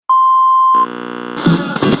Look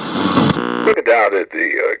down at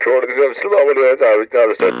the corner of the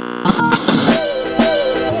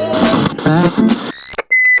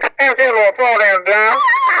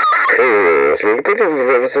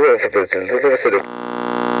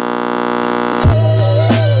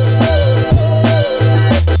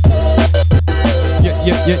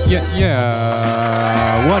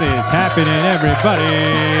Yeah. What is happening,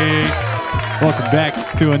 everybody? Welcome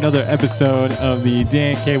back to another episode of the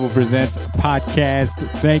Dan Cable Presents podcast.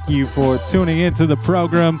 Thank you for tuning into the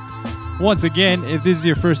program. Once again, if this is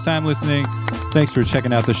your first time listening, thanks for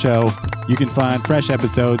checking out the show. You can find fresh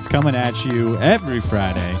episodes coming at you every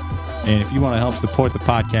Friday. And if you want to help support the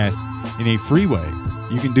podcast in a free way,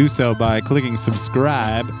 you can do so by clicking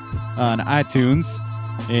subscribe on iTunes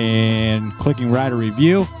and clicking write a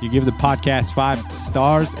review. You give the podcast 5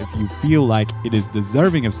 stars if you feel like it is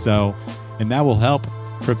deserving of so, and that will help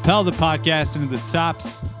propel the podcast into the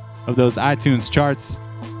tops of those iTunes charts,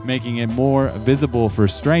 making it more visible for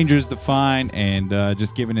strangers to find, and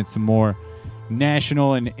just giving it some more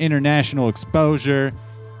national and international exposure,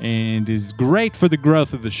 and is great for the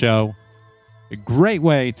growth of the show. A great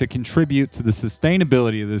way to contribute to the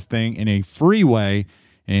sustainability of this thing in a free way,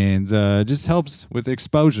 and just helps with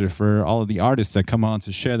exposure for all of the artists that come on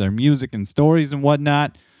to share their music and stories and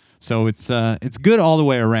whatnot. So it's good all the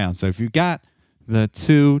way around. So if you've got the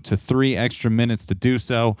 2 to 3 extra minutes to do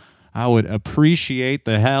so, I would appreciate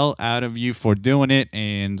the hell out of you for doing it,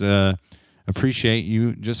 and appreciate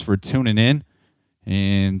you just for tuning in.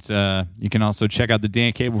 And you can also check out the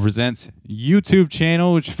Dan Cable Presents YouTube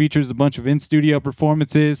channel, which features a bunch of in-studio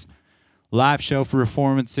performances, live show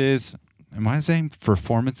performances. Am I saying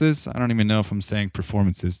performances? I don't even know if I'm saying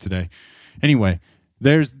performances today. Anyway,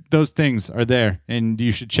 those things are there, and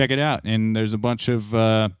you should check it out. And there's a bunch of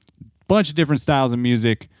different styles of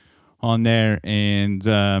music on there, and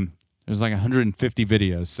there's like 150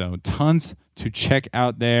 videos, so tons to check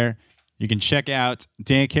out there. You can check out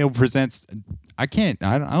Dan Cable Presents. I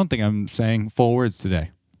don't think I'm saying full words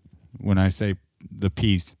today when I say the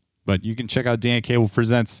piece, but you can check out Dan Cable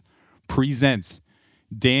Presents.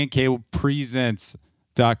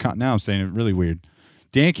 DanCablePresents.com. Now I'm saying it really weird.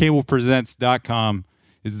 DanCablePresents.com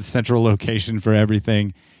is the central location for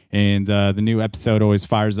everything, and the new episode always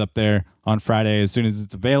fires up there on Friday as soon as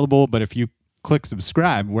it's available. But if you click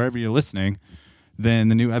subscribe wherever you're listening, then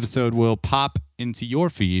the new episode will pop into your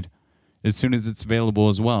feed as soon as it's available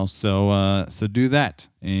as well. So do that,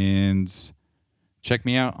 and check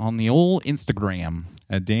me out on the old Instagram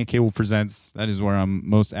at Dan Cable Presents. That is where I'm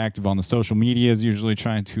most active on the social medias, usually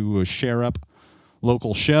trying to share up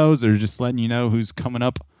local shows or just letting you know who's coming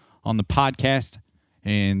up on the podcast,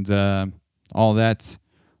 and all of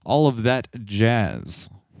that jazz,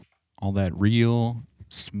 all that real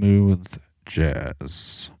smooth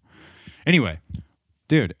jazz. Anyway,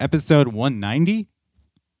 dude, episode 190.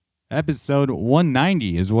 Episode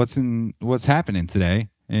 190 is what's happening today,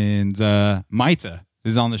 and Maita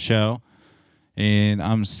is on the show, and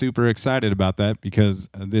I'm super excited about that because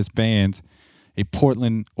this band, a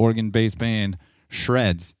Portland, Oregon-based band,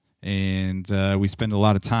 Shreds, and we spend a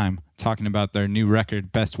lot of time talking about their new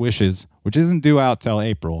record, Best Wishes, which isn't due out till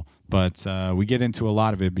April, but we get into a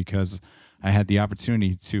lot of it because I had the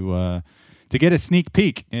opportunity to get a sneak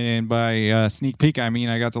peek, and by sneak peek I mean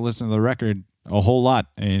I got to listen to the record a whole lot,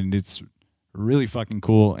 and it's really fucking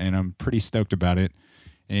cool, and I'm pretty stoked about it,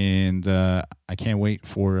 and I can't wait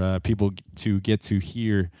for people to get to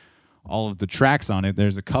hear all of the tracks on it.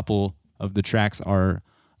 There's a couple of the tracks are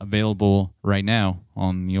available right now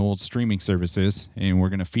on the old streaming services, and we're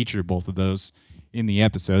going to feature both of those in the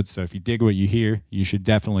episode. So if you dig what you hear, you should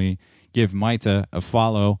definitely give Maita a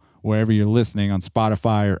follow wherever you're listening, on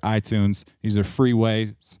Spotify or iTunes. These are free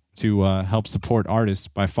ways to help support artists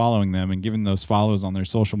by following them and giving those follows on their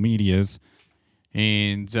social medias,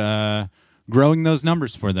 and growing those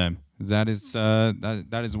numbers for them. That is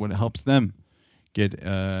what helps them get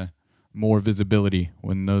more visibility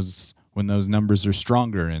when those numbers are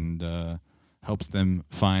stronger, and helps them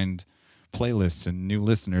find playlists and new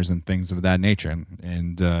listeners and things of that nature.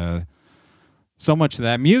 And so much of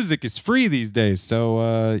that music is free these days,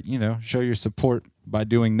 so show your support by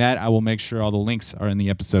doing that. I will make sure all the links are in the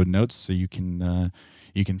episode notes, so you can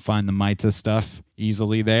find the Maita stuff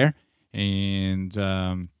easily there. And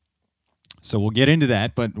so we'll get into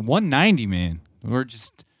that. But 190, man, we're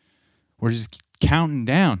just counting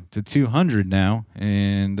down to 200 now,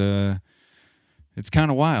 and it's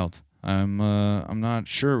kind of wild. I'm not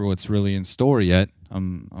sure what's really in store yet.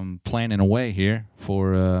 I'm planning away here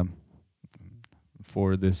for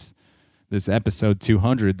this episode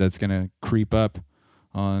 200 that's gonna creep up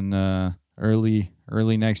on early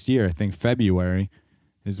next year. I think February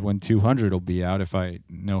is when 200 will be out, if I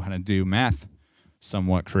know how to do math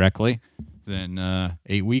somewhat correctly. Then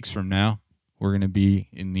 8 weeks from now, we're going to be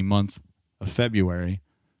in the month of February,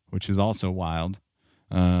 which is also wild.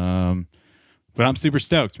 But I'm super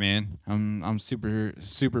stoked, man. I'm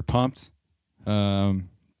super pumped. I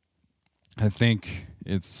think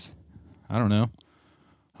it's, I don't know,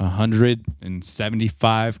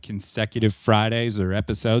 175 consecutive Fridays or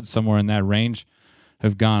episodes, somewhere in that range,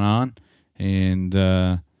 have gone on. And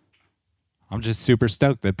I'm just super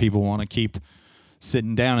stoked that people want to keep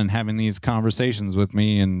sitting down and having these conversations with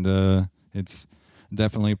me. And it's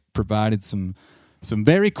definitely provided some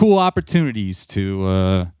very cool opportunities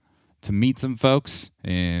to meet some folks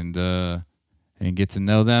and get to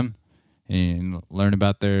know them and learn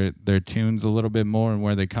about their tunes a little bit more and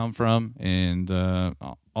where they come from, and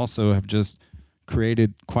also have just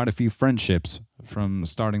created quite a few friendships from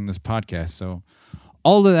starting this podcast. So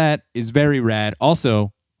all of that is very rad.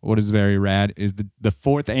 Also, what is very rad is the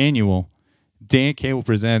fourth annual Dan Cable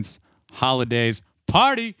Presents Holidays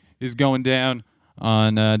Party is going down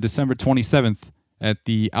on December 27th at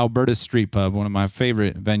the Alberta Street Pub, one of my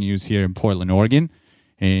favorite venues here in Portland, Oregon.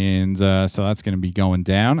 And so that's going to be going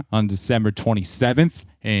down on December 27th.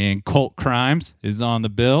 And Cult Crimes is on the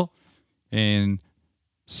bill. And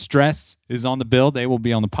Stress is on the bill. They will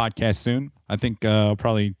be on the podcast soon. I think I'll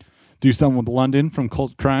probably do something with London from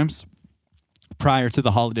Cult Crimes prior to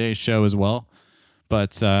the holiday show as well.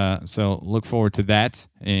 But so look forward to that,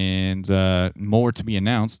 and more to be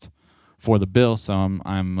announced for the bill. So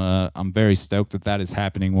I'm very stoked that is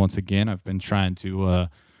happening once again. I've been trying to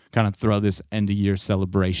kind of throw this end of year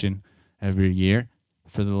celebration every year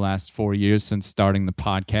for the last 4 years since starting the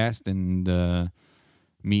podcast, and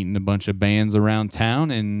meeting a bunch of bands around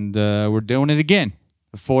town, and we're doing it again.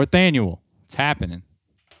 The fourth annual. It's happening.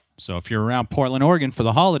 So if you're around Portland, Oregon for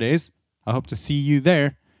the holidays, I hope to see you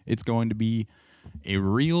there. It's going to be a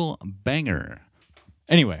real banger.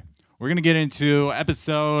 Anyway, we're going to get into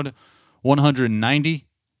episode 190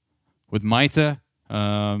 with Maita.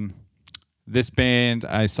 This band,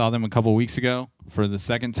 I saw them a couple weeks ago for the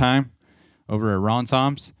second time over at Ron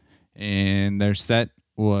Tom's, and their set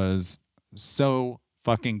was so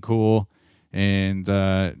fucking cool, and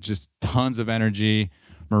just tons of energy.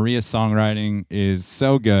 Maria's songwriting is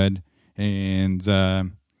so good, and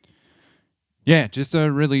yeah, just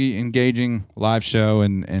a really engaging live show,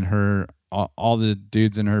 and her all the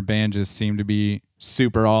dudes in her band just seem to be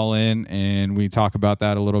super all in, and we talk about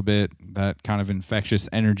that a little bit, that kind of infectious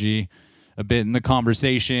energy a bit in the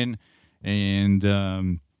conversation. And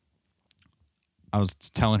I was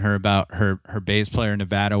telling her about her bass player in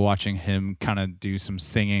Nevada, watching him kind of do some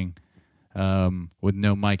singing with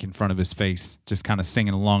no mic in front of his face, just kind of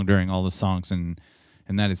singing along during all the songs, and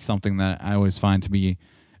that is something that I always find to be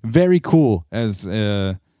very cool as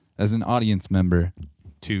an audience member,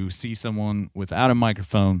 to see someone without a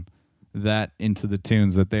microphone that into the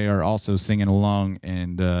tunes that they are also singing along.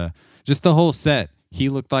 And just the whole set, he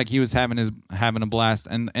looked like he was having a blast,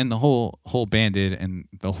 and the whole band did, and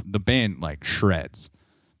the band like shreds.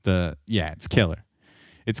 It's killer.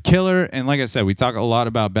 It's killer. And like I said, we talk a lot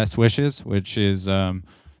about Best Wishes, which is the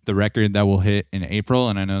record that will hit in April,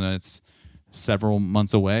 and I know that it's several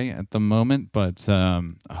months away at the moment, but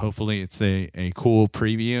hopefully it's a cool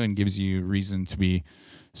preview and gives you reason to be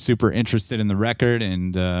super interested in the record.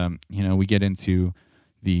 And we get into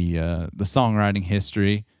the songwriting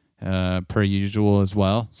history per usual as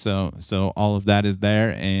well. So all of that is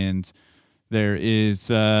there, and there is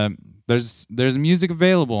there's music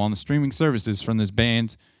available on the streaming services from this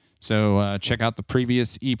band. So check out the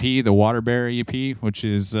previous EP, the Waterbury EP, which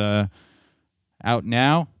is out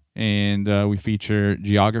now, and we feature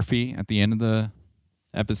Geography at the end of the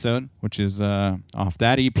episode, which is off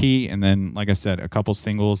that EP, and then, like I said, a couple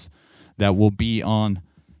singles that will be on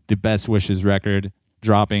the Best Wishes record,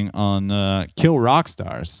 dropping on Kill Rock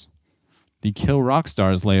Stars, the Kill Rock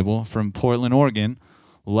Stars label from Portland, Oregon,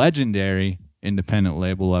 legendary independent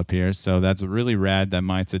label up here. So that's really rad that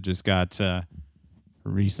Maita just got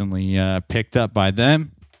recently picked up by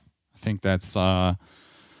them. I think that's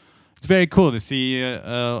it's very cool to see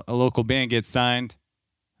a local band get signed,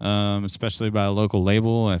 especially by a local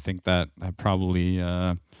label. I think that probably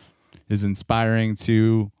is inspiring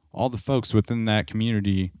to all the folks within that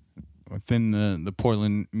community, within the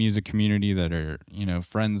Portland music community, that are,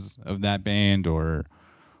 friends of that band or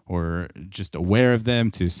just aware of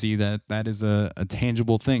them, to see that is a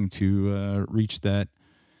tangible thing to reach that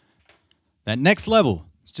next level.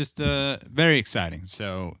 It's just very exciting.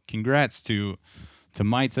 So congrats to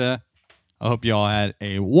Maita. I hope you all had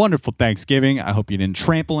a wonderful Thanksgiving. I hope you didn't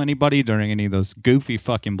trample anybody during any of those goofy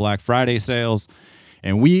fucking Black Friday sales.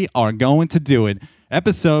 And we are going to do it.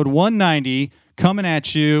 Episode 190 coming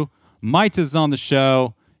at you. Maita's on the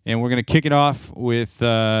show, and we're going to kick it off with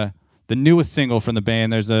the newest single from the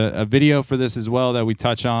band. There's a video for this as well that we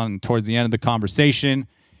touch on towards the end of the conversation.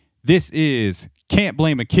 This is Can't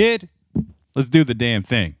Blame a Kid. Let's do the damn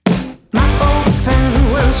thing. My old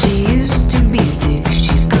friend, well, she used to be a dick.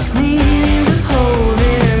 She's got millions of holes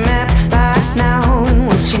in her map right now.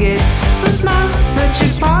 What you get? So smart, such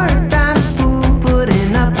a part-time fool,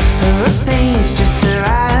 putting up her pains just to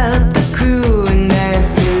rile up the crew. And I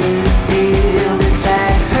stood still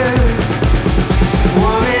beside her,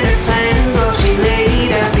 warming her plans while she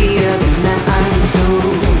laid out the others. Now I'm so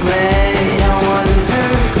glad I wasn't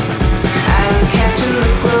her. I was catching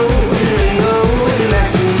the glow and then going back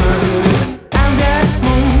to mine. I've got a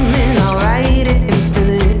moment, I'll write it and spill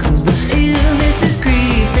it, 'cause the illness is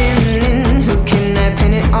creeping in. Who can I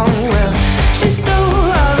pin it on? Well, she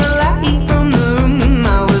stole all the light from the room. I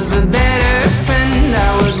was the better friend, I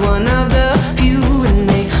was one of the few, and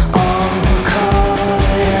they all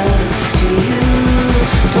caught up to you.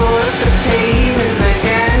 Tore up the pavement like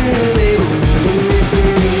I knew they would, and this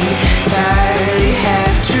is entirely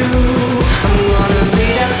half true. I'm gonna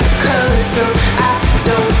bleed out the colors so I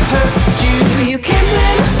don't hurt you. You can't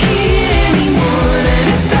blame a kid any more than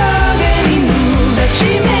a dog. Any move that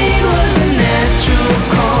she made was a natural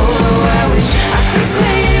call. Oh, I wish I could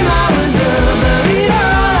claim I was above it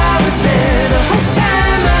all. I was there the whole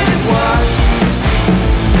time, I just watched.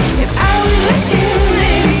 If I was let in,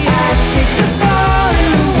 maybe I'd take the fall, and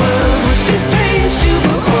the world would be strange to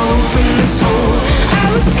behold from this hole. I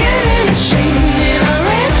was scared and ashamed, and I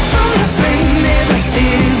ran from the frame, as I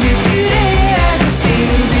still do today, as I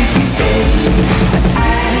still do today. But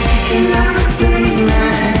I cannot blame, I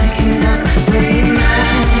cannot blame,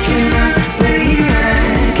 I cannot blame, I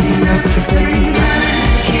cannot blame, I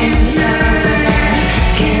cannot,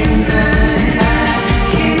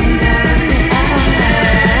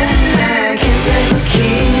 I can't blame a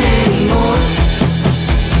kid anymore.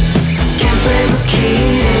 Can't blame a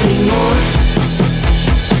kid anymore.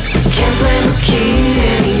 Can't blame a kid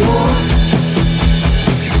anymore.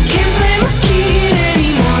 Can't blame a kid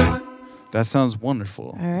anymore. That sounds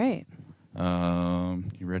wonderful. All right.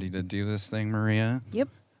 You ready to do this thing, Maria? Yep.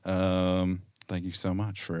 Thank you so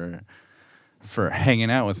much for hanging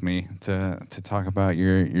out with me to talk about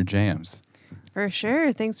your jams. For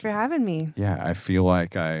sure. Thanks for having me. Yeah, I feel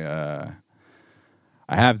like I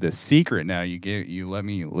have this secret now. You let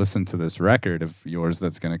me listen to this record of yours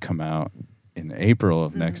that's going to come out in April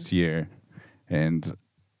of next year, and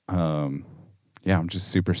yeah, I'm just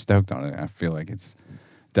super stoked on it. I feel like it's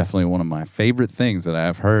definitely one of my favorite things that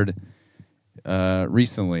I've heard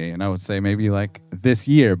recently, and I would say maybe like this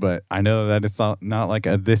year, but I know that it's not like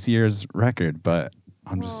a this year's record, but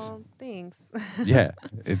I'm just Thanks. yeah,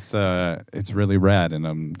 it's really rad, and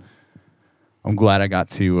I'm glad I got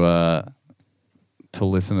to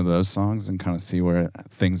listen to those songs and kind of see where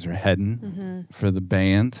things are heading for the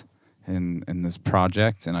band and this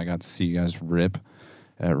project. And I got to see you guys rip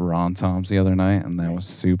at Ron Tom's the other night, and that was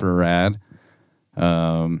super rad.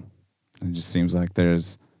 It just seems like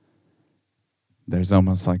there's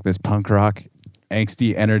almost like this punk rock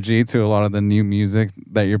angsty energy to a lot of the new music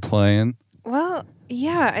that you're playing. Well,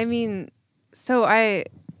 yeah, I mean, so I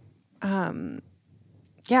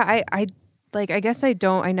guess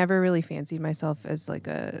I never really fancied myself as like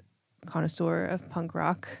a connoisseur of punk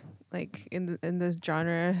rock, like in this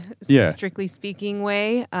genre, strictly speaking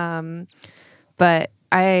way. But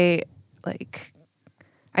I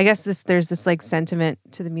guess there's this like sentiment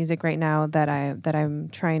to the music right now that I'm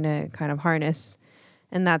trying to kind of harness,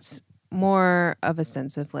 and that's more of a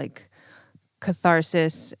sense of like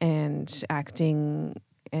catharsis and acting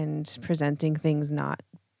and presenting things not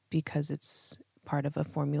because it's part of a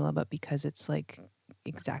formula, but because it's like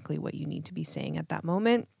exactly what you need to be saying at that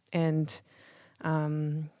moment. And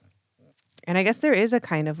I guess there is a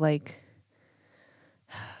kind of like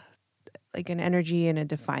an energy and a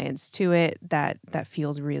defiance to it that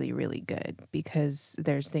feels really, really good, because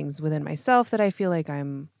there's things within myself that I feel like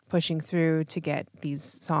I'm pushing through to get these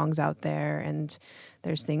songs out there, and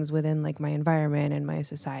there's things within like my environment and my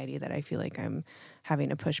society that I feel like I'm having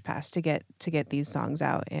to push past to get these songs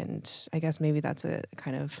out. And I guess maybe that's a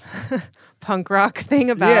kind of punk rock thing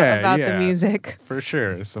about the music. For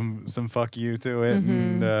sure. Some fuck you to it.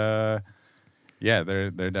 Mm-hmm. And yeah, there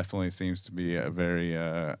definitely seems to be a very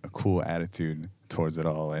a cool attitude towards it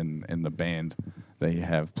all, and the band that you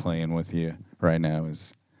have playing with you right now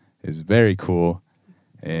is very cool.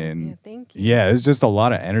 And Yeah, thank you. yeah, it's just a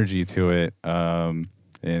lot of energy to it.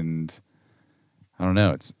 And I don't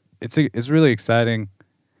know, it's really exciting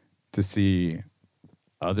to see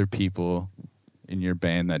other people in your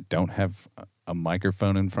band that don't have a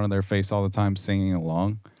microphone in front of their face all the time singing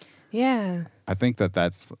along. Yeah. I think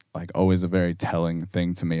that's like always a very telling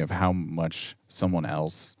thing to me of how much someone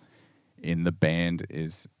else in the band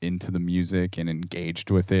is into the music and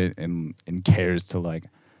engaged with it and cares to like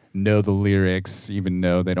know the lyrics, even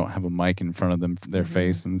though they don't have a mic in front of them, their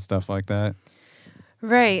face and stuff like that.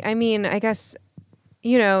 Right. I mean, I guess,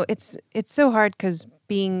 you know, it's so hard because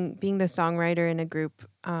being the songwriter in a group,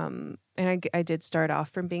 and I did start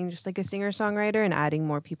off from being just like a singer-songwriter, and adding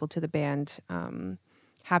more people to the band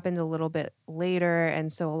happened a little bit later,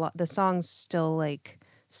 and so the songs still like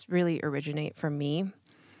really originate from me,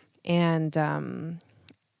 and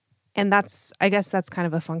that's, I guess that's kind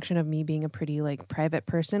of a function of me being a pretty like private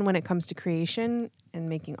person when it comes to creation and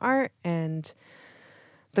making art, and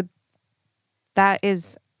that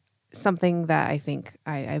is something that I think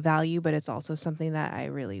I value, but it's also something that I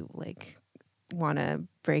really like want to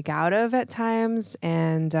break out of at times.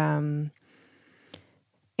 And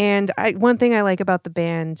one thing I like about the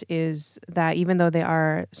band is that even though they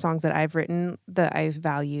are songs that I've written, that I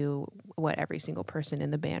value what every single person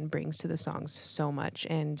in the band brings to the songs so much.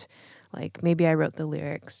 And like maybe I wrote the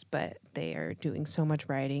lyrics, but they are doing so much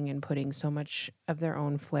writing and putting so much of their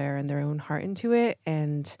own flair and their own heart into it.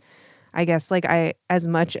 And I guess like as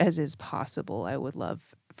much as is possible, I would love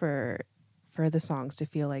for the songs to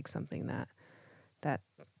feel like something that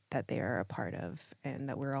they are a part of and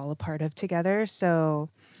that we're all a part of together. So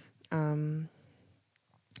I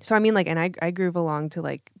mean, like, and I groove along to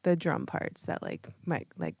like the drum parts that like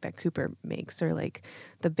that Cooper makes, or like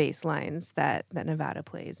the bass lines that Nevada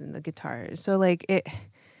plays, and the guitars. So like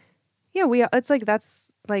it's like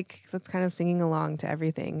that's kind of singing along to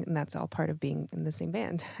everything, and that's all part of being in the same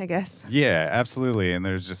band, I guess. Yeah, absolutely. And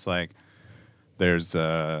there's just like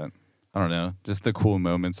I don't know, just the cool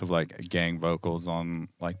moments of like gang vocals on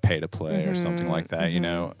like Pay to Play or something like that, you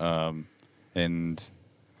know? And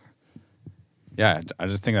yeah, I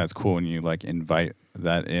just think that's cool when you like invite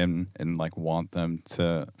that in and like want them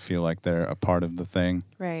to feel like they're a part of the thing.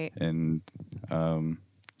 Right. And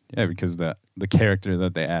yeah, because the character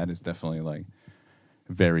that they add is definitely like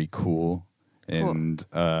very cool. And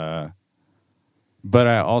but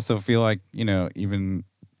I also feel like, you know, even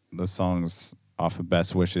the songs off of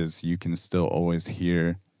Best Wishes, you can still always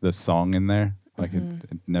hear the song in there. Like it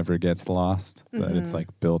never gets lost. That it's like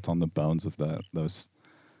built on the bones of those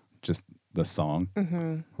just the song,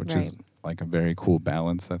 which is like a very cool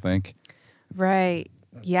balance, I think. Right.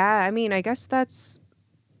 Yeah. I mean, I guess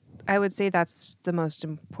I would say that's the most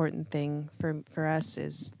important thing for us,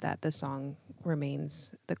 is that the song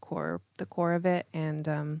remains the core of it.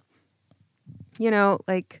 And, you know,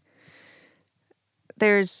 like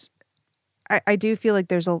I do feel like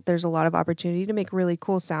there's a lot of opportunity to make really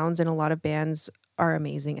cool sounds, and a lot of bands are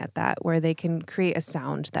amazing at that, where they can create a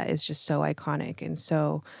sound that is just so iconic and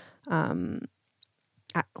so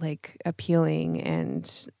like appealing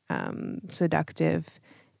and seductive,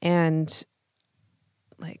 and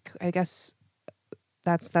like I guess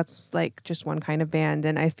that's like just one kind of band.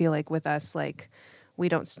 And I feel like with us, like we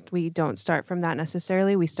don't start from that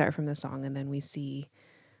necessarily. We start from the song, and then we see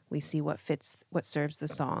what serves the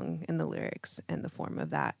song and the lyrics and the form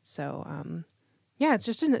of that. So yeah, it's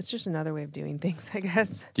just another way of doing things, I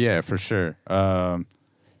guess. Yeah, for sure.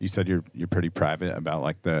 You said you're pretty private about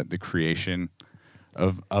like the creation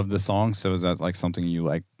of the song. So is that like something you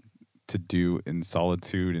like to do in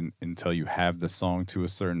solitude until you have the song to a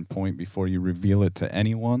certain point before you reveal it to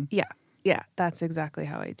anyone? Yeah, that's exactly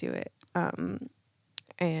how I do it.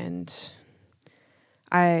 And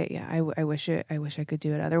I wish I could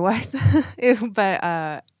do it otherwise. But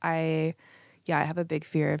I have a big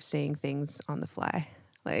fear of saying things on the fly.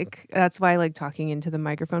 Like that's why like talking into the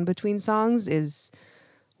microphone between songs is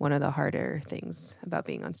one of the harder things about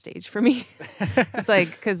being on stage for me. It's like,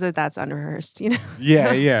 because that's unrehearsed, you know?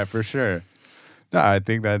 Yeah, for sure. No, I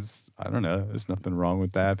think I don't know, there's nothing wrong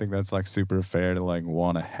with that. I think that's like super fair to like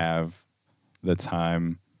want to have the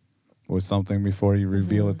time with something before you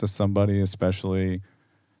reveal it to somebody, especially,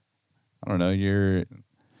 I don't know, your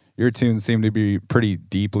tunes seem to be pretty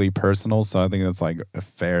deeply personal. So I think that's like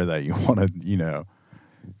fair that you want to, you know,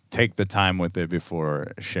 take the time with it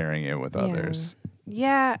before sharing it with others.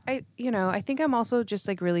 Yeah, I think I'm also just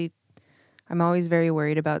like I'm always very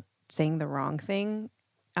worried about saying the wrong thing.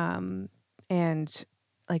 And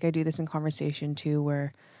like I do this in conversation too,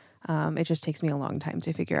 where it just takes me a long time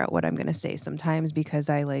to figure out what I'm going to say sometimes, because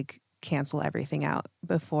I like cancel everything out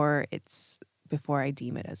before before I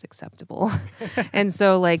deem it as acceptable. And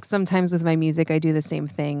so like sometimes with my music I do the same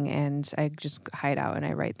thing, and I just hide out and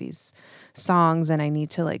I write these songs, and I need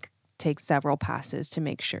to like take several passes to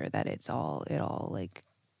make sure that it all like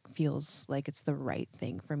feels like it's the right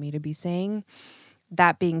thing for me to be saying.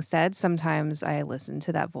 That being said, sometimes I listen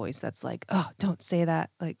to that voice that's like, oh, don't say that.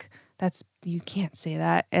 Like, you can't say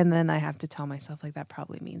that. And then I have to tell myself, like, that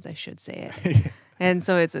probably means I should say it. And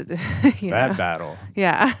so it's a bad battle.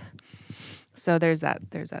 Yeah. So there's that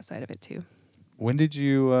side of it too. When did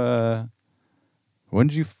you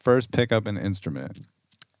first pick up an instrument?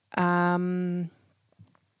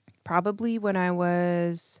 Probably when I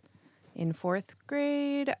was in 4th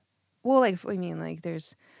grade. Well, like, I mean, like,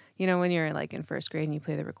 there's, when you're like in 1st grade and you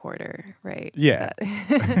play the recorder, right? Yeah.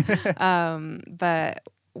 But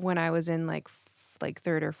when I was in like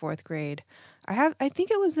 3rd or 4th grade, I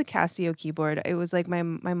think it was the Casio keyboard. It was like my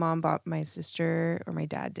mom bought my sister, or my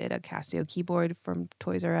dad did, a Casio keyboard from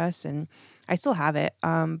Toys R Us, and I still have it.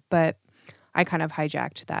 But I kind of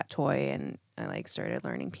hijacked that toy, and I like started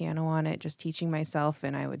learning piano on it, just teaching myself,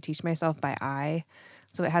 and I would teach myself by eye.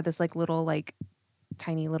 So it had this like little like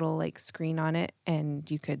tiny little like screen on it, and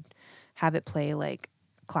you could have it play like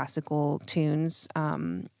classical tunes,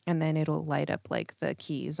 and then it'll light up like the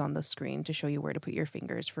keys on the screen to show you where to put your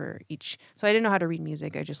fingers for each. So I didn't know how to read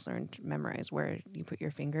music. I just learned to memorize where you put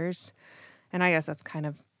your fingers, and I guess that's kind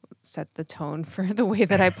of set the tone for the way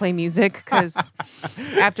that I play music, because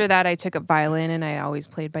after that I took up violin, and I always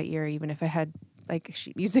played by ear, even if I had like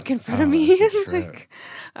sheet music in front of me. Like,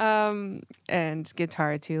 and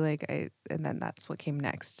guitar too, and then that's what came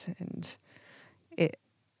next, and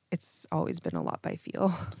it's always been a lot by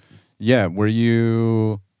feel. Yeah, were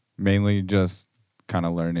you mainly just kind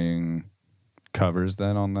of learning covers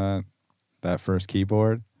then on that first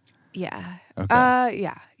keyboard? Yeah. Okay.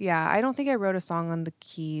 Yeah. I don't think I wrote a song on the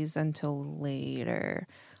keys until later,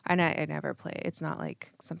 and I never play. It's not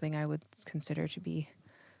like something I would consider to be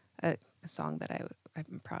a song that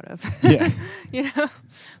I'm proud of. Yeah.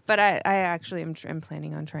 But I actually am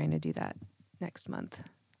planning on trying to do that next month.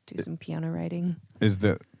 Do some piano writing.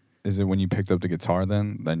 Is it when you picked up the guitar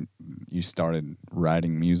then you started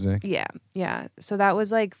writing music? Yeah. So that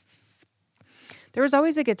was like, there was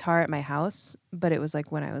always a guitar at my house, but it was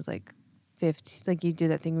like when I was like 15, like you do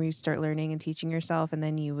that thing where you start learning and teaching yourself, and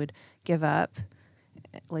then you would give up,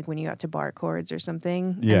 like when you got to bar chords or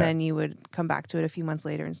something, yeah. And then you would come back to it a few months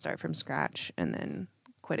later and start from scratch and then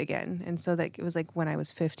quit again. And so that it was like when I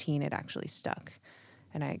was 15, it actually stuck,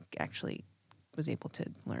 and I actually was able to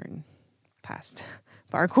learn past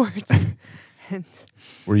bar chords. And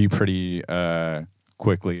were you pretty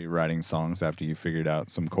quickly writing songs after you figured out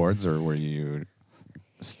some chords, or were you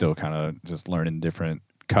still kind of just learning different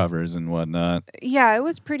covers and whatnot? Yeah, it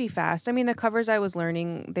was pretty fast. I mean, the covers I was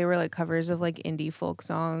learning, they were like covers of like indie folk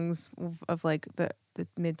songs of like the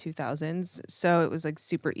mid 2000s. So it was like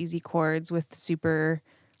super easy chords with super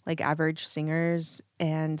like average singers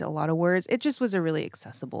and a lot of words. It just was a really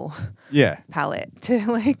accessible palette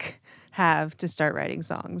to like have to start writing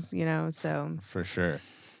songs, so. For sure.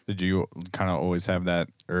 Did you kind of always have that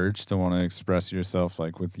urge to want to express yourself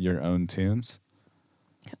like with your own tunes?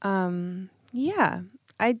 Yeah,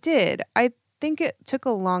 I did. I think it took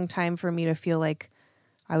a long time for me to feel like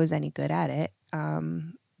I was any good at it.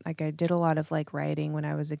 Like I did a lot of like writing when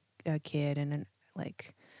I was a kid, and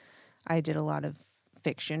like I did a lot of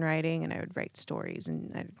fiction writing, and I would write stories,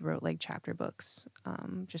 and I wrote like chapter books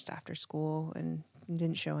just after school, and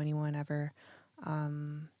didn't show anyone ever.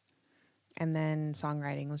 And then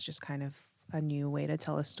songwriting was just kind of a new way to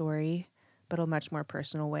tell a story, but a much more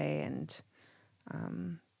personal way. And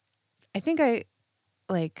I think I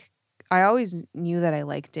always knew that I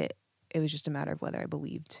liked it. It was just a matter of whether I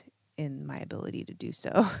believed in my ability to do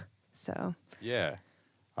so. So yeah,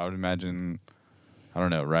 I would imagine, I don't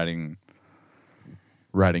know, writing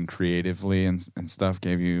creatively and stuff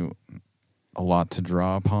gave you a lot to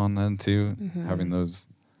draw upon then too, having those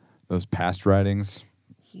past writings.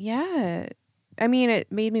 Yeah. I mean,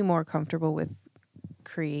 it made me more comfortable with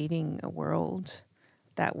creating a world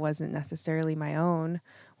that wasn't necessarily my own,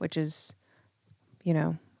 which is,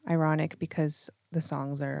 ironic because the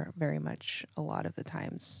songs are very much a lot of the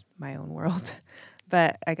times my own world.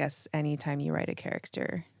 But I guess anytime you write a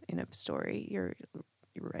character in a story, you're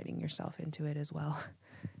writing yourself into it as well.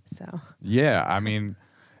 So. Yeah, I mean,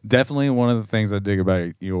 definitely one of the things I dig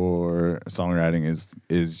about your songwriting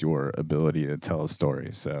is your ability to tell a story.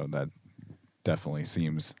 So that definitely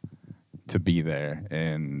seems to be there.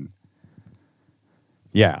 And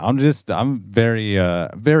yeah, I'm very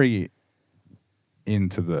very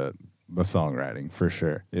into the songwriting for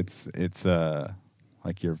sure. It's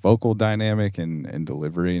like your vocal dynamic and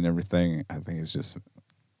delivery and everything, I think is just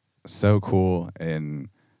so cool. And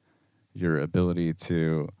your ability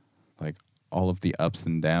to, like, all of the ups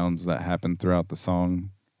and downs that happen throughout the song,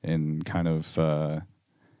 and kind of I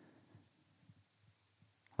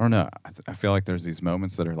don't know, I feel like there's these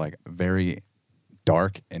moments that are like very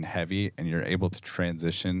dark and heavy, and you're able to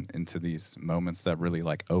transition into these moments that really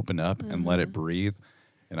like open up and let it breathe.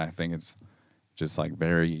 And I think it's just like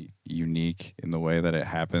very unique in the way that it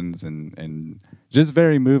happens, and just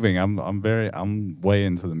very moving. I'm way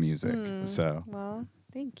into the music. So Well,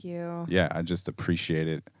 thank you. yeah, I just appreciate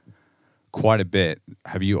it quite a bit.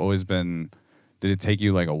 Have you always been, did it take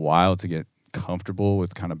you like a while to get comfortable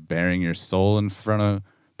with kind of bearing your soul in front of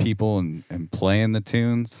people and playing the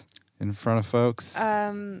tunes in front of folks?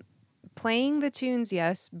 Playing the tunes,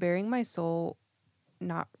 yes. Bearing my soul,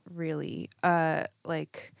 not really.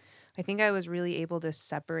 Like, I think I was really able to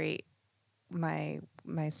separate my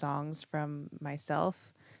songs from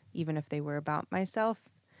myself, even if they were about myself.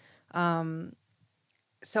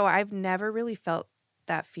 So I've never really felt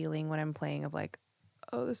that feeling when I'm playing of like,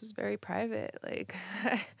 oh, this is very private. Like,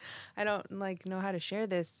 I don't like know how to share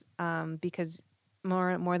this, because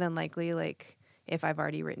more than likely, like, if I've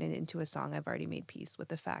already written it into a song, I've already made peace with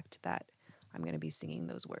the fact that I'm going to be singing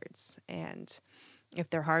those words. And if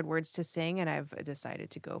they're hard words to sing and I've decided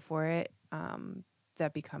to go for it,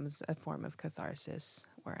 that becomes a form of catharsis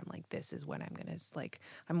where I'm like, this is when I'm going to, like,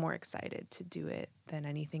 I'm more excited to do it than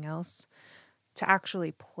anything else. To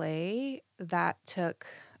actually play, that took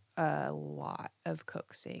a lot of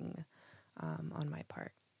coaxing on my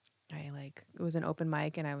part. It was an open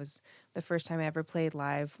mic, and the first time I ever played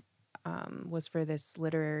live was for this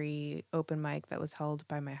literary open mic that was held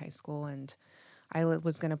by my high school, and I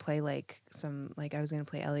was going to play I was going to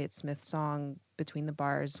play Elliott Smith's song Between the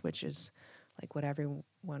Bars, which is like what everyone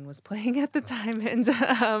was playing at the time. And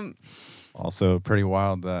also pretty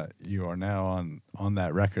wild that you are now on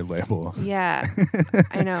that record label. Yeah,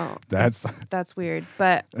 I know. That's weird.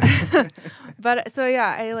 But so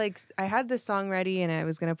yeah, I had this song ready and I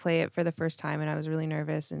was going to play it for the first time, and I was really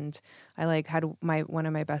nervous, and I had one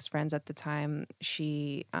of my best friends at the time.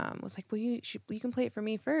 She was like, well, you can play it for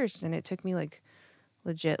me first. And it took me like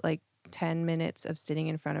legit 10 minutes of sitting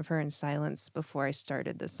in front of her in silence before I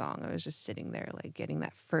started the song. I was just sitting there, like, getting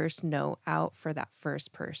that first note out for that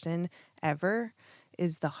first person ever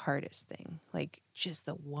is the hardest thing. Like, just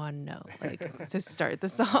the one note, like, to start the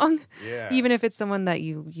song. Yeah. Even if it's someone that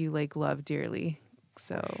you like love dearly.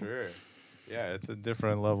 So sure. Yeah, it's a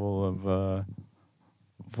different level of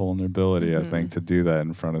vulnerability, I think, to do that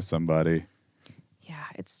in front of somebody. Yeah,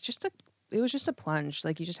 it was just a plunge.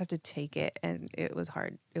 Like, you just have to take it, and it was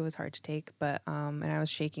hard. It was hard to take, but and I was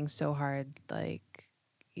shaking so hard, like,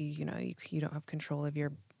 you don't have control of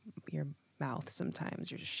your mouth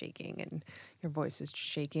sometimes. You're just shaking, and your voice is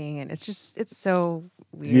shaking, and it's so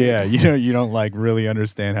weird. Yeah, you don't like really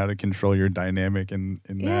understand how to control your dynamic in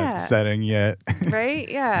that setting yet. Right?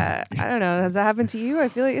 Yeah. I don't know. Has that happened to you? I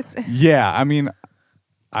feel like it's Yeah, I mean,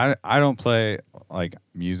 I don't play like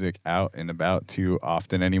music out and about too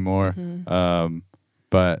often anymore.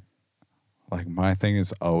 But like my thing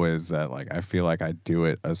is always that, like, I feel like I do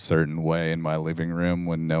it a certain way in my living room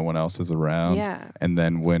when no one else is around. Yeah. And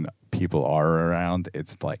then when people are around,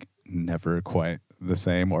 it's like never quite the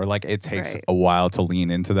same, or like it takes a while to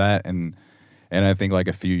lean into that. And I think like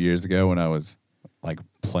a few years ago when I was like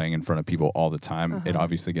playing in front of people all the time, it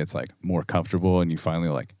obviously gets like more comfortable, and you finally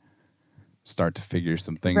like start to figure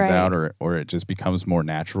some things out, or it just becomes more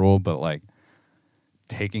natural. But like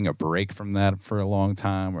taking a break from that for a long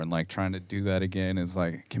time, or like trying to do that again is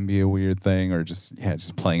like, can be a weird thing, or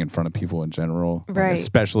just playing in front of people in general. Right. Like,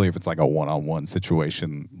 especially if it's like a one-on-one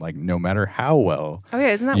situation, like no matter how well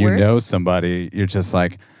isn't that you worse? know somebody, you're just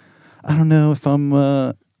like, I don't know if I'm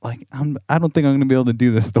I don't think I'm gonna be able to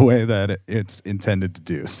do this the way that it's intended to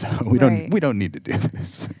do. So we don't need to do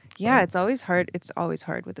this. Yeah, it's always hard. It's always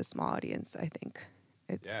hard with a small audience, I think.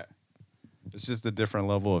 It's just a different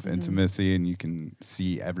level of intimacy, and you can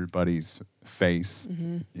see everybody's face,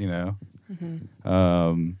 you know?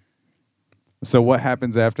 So what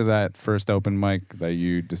happens after that first open mic that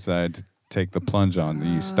you decide to take the plunge on? Do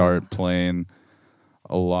you start playing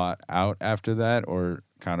a lot out after that, or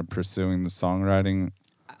kind of pursuing the songwriting?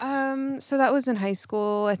 So that was in high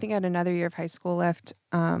school. I think I had another year of high school left.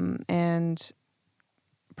 And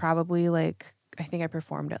probably I think I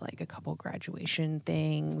performed at like a couple graduation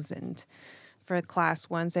things, and for class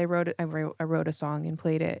once I wrote a song and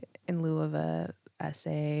played it in lieu of a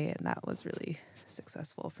essay, and that was really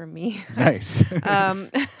successful for me. Nice.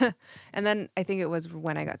 And then I think it was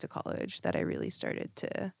when I got to college that I really started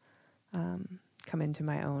to come into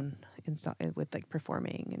my own with like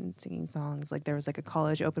performing and singing songs. Like there was like a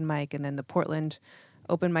college open mic and then the Portland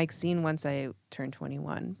open mic scene once I turned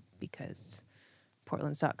 21 because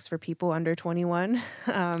Portland sucks for people under 21.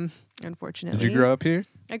 Unfortunately. Did you grow up here?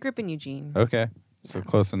 I grew up in Eugene. Okay. So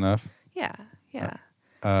close enough. Yeah.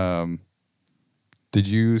 Did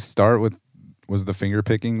you start with, was the finger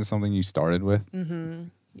picking something you started with? Mm-hmm.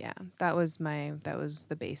 Yeah. That was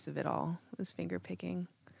the base of it all, was finger picking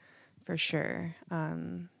for sure.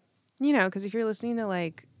 You know, because if you're listening to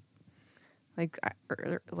like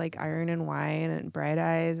Iron and Wine and Bright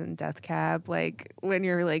Eyes and Death Cab, like when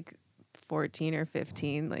you're like 14 or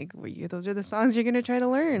 15, like those are the songs you're gonna try to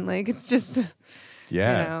learn. Like it's just,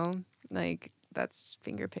 yeah, you know, like that's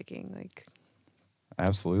finger picking. Like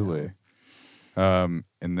absolutely. And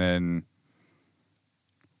then,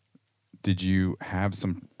 did you have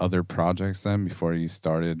some other projects then before you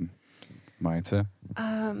started Maite?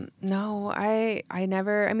 No, I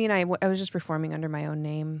never. I mean, I was just performing under my own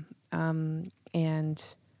name,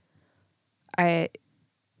 and I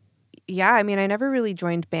never really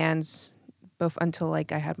joined bands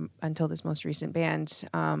until this most recent band,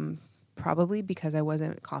 probably because I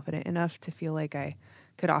wasn't confident enough to feel like I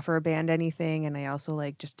could offer a band anything, and I also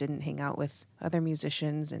like just didn't hang out with other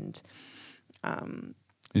musicians, and you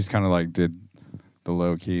just kind of like did the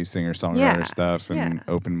low key singer songwriter stuff and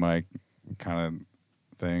open mic kind of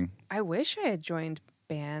thing. I wish I had joined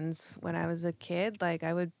bands when I was a kid. Like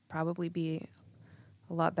I would probably be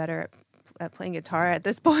a lot better at playing guitar at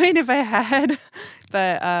this point if I had,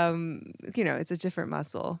 but you know, it's a different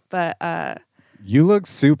muscle. But you look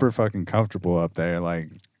super fucking comfortable up there, like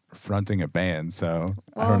fronting a band. So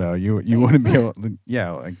I don't know. You wouldn't be able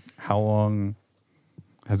to, like how long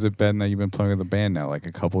has it been that you've been playing with the band now? Like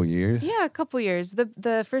a couple years? Yeah, a couple years.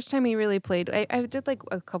 The first time we really played, I did like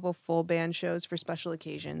a couple full band shows for special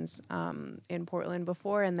occasions in Portland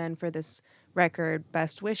before, and then for this record,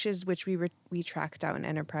 Best Wishes, which we tracked out in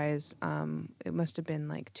Enterprise. It must have been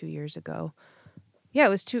like 2 years ago. Yeah, it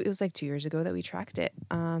was like 2 years ago that we tracked it.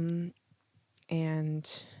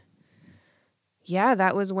 And yeah,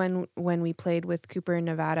 that was when we played with Cooper in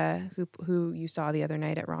Nevada, who you saw the other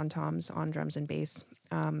night at Ron Tom's on drums and bass,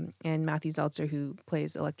 and Matthew Zeltzer, who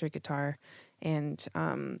plays electric guitar. And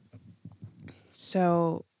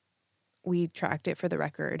so we tracked it for the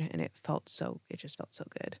record, and it just felt so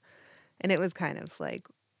good. And it was kind of like,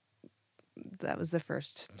 that was the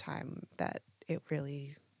first time that it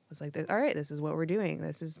really was like, all right, this is what we're doing.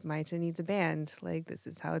 This is Maite needs a band. Like, this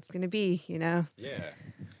is how it's going to be, you know? Yeah.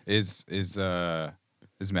 Is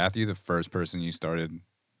Matthew the first person you started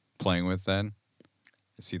playing with then?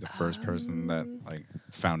 Is he the first person that like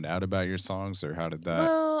found out about your songs, or how did that?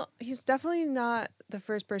 Well, he's definitely not the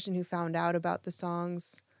first person who found out about the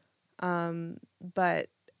songs. But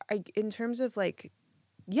in terms of like,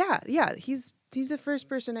 yeah, he's the first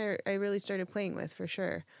person I really started playing with for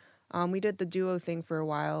sure. We did the duo thing for a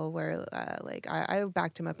while where like I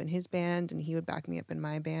backed him up in his band and he would back me up in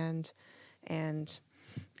my band, and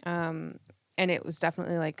it was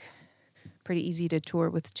definitely like pretty easy to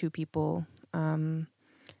tour with two people.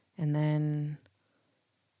 And then,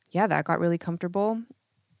 yeah, that got really comfortable,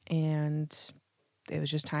 and it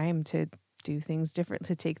was just time to do things different,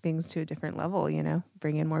 to take things to a different level, you know,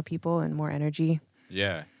 bring in more people and more energy.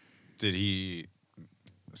 Yeah. Did he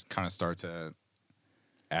kind of start to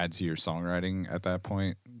add to your songwriting at that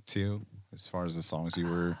point too, as far as the songs you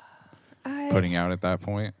were putting out at that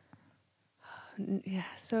point? Yeah.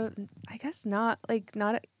 So I guess not the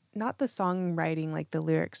songwriting, like the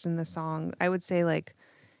lyrics in the song. I would say like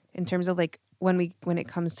in terms of like when it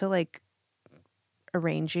comes to like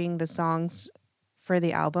arranging the songs for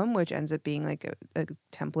the album, which ends up being like a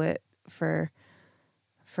template for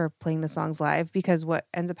playing the songs live, because what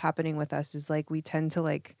ends up happening with us is like we tend to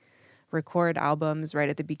like record albums right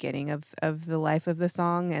at the beginning of the life of the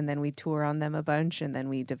song, and then we tour on them a bunch, and then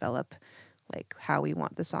we develop like how we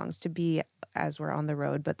want the songs to be as we're on the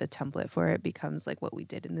road, but the template for it becomes like what we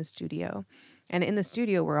did in the studio. And in the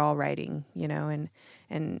studio we're all writing, you know,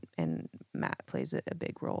 and Matt plays a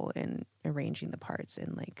big role in arranging the parts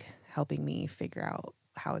and like helping me figure out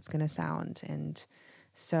how it's going to sound, and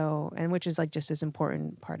which is like just as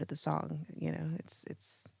important part of the song, you know.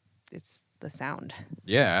 It's the sound.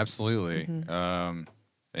 Yeah, absolutely. Mm-hmm.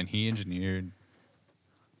 And he engineered.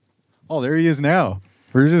 Oh, there he is now.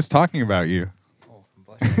 We were just talking about you. Oh,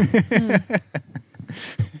 bless you.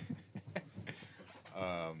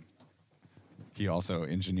 He also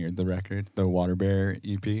engineered the record, the Water Bear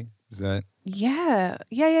EP. Is that? Yeah.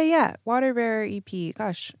 Water Bear EP.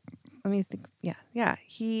 Gosh, let me think. Yeah.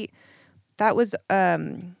 That was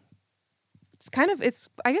it's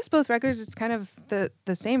I guess both records. It's kind of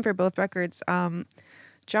the same for both records.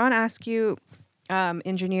 John Askew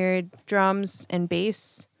engineered drums and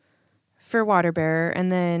bass for Water Bearer,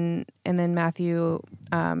 and then Matthew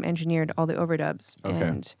engineered all the overdubs,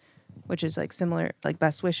 and which is like similar, like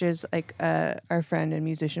Best Wishes. Like our friend and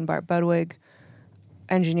musician Bart Budwig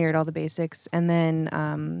engineered all the basics, and then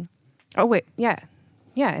and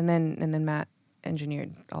then Matt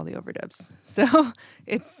engineered all the overdubs. So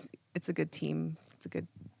it's a good team. It's a good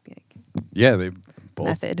they both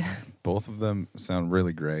method. Both of them sound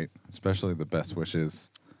really great, especially the Best Wishes.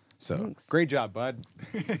 So Thanks. great job, bud.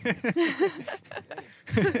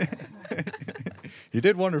 You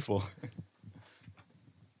did wonderful.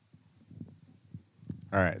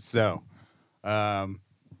 All right, so one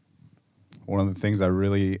of the things I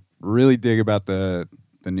really, really dig about the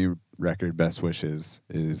new record, Best Wishes,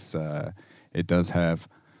 is it does have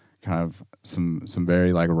kind of some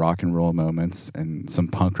very like rock and roll moments and some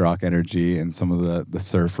punk rock energy, and some of the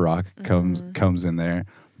surf rock comes in there.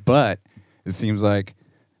 But it seems like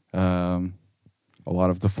a lot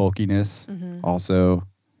of the folkiness also,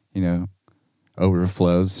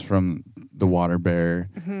 overflows from the Water Bear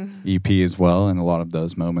EP as well, and a lot of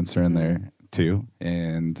those moments are in there too.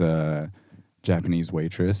 And Japanese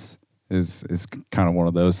Waitress is kind of one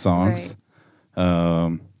of those songs,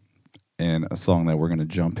 and a song that we're going to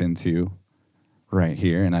jump into right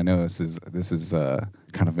here. And I know this is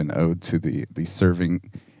kind of an ode to the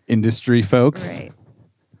serving industry folks.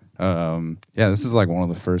 Right. This is like one of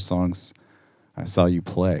the first songs I saw you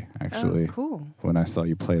play, actually. Oh, cool. When I saw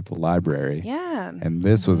you play at the library. Yeah. And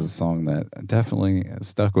this was a song that definitely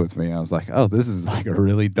stuck with me. I was like, oh, this is like a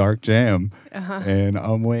really dark jam. And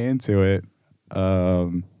I'm way into it.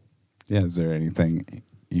 Is there anything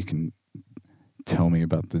you can tell me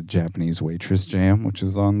about the Japanese Waitress jam, which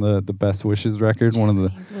is on the Best Wishes record, one of the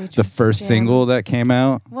first jam. single that came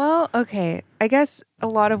out? Well, okay. I guess a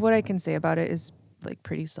lot of what I can say about it is like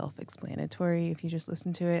pretty self-explanatory if you just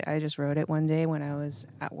listen to it. I just wrote it one day when I was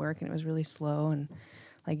at work and it was really slow, and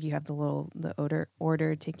like you have the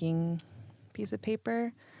order ticking piece of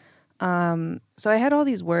paper. So I had all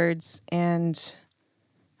these words, and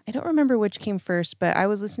I don't remember which came first, but I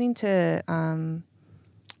was listening to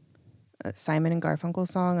Simon and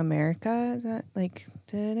Garfunkel's song America. Is that like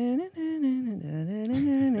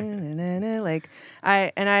like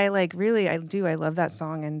I love that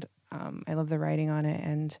song, and I love the writing on it.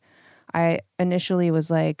 And I initially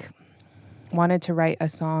was like wanted to write a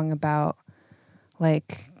song about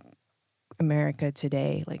like America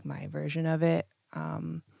today, like my version of it,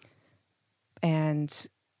 and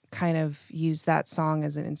kind of use that song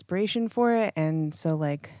as an inspiration for it. And so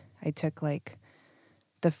like I took like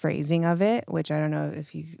the phrasing of it, which I don't know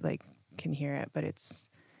if you like can hear it, but it's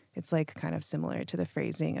like kind of similar to the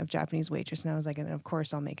phrasing of Japanese Waitress. And I was like, and then of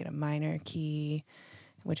course I'll make it a minor key,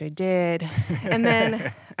 which I did. And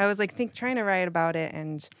then I was like trying to write about it,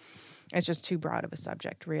 and it's just too broad of a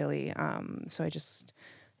subject, really. So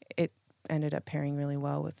it ended up pairing really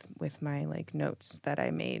well with my like notes that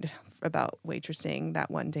I made about waitressing that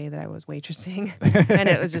one day that I was waitressing. And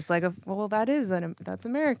it was just like, that's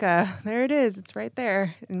America. There it is. It's right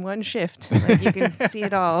there in one shift. Like you can see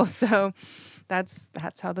it all. So that's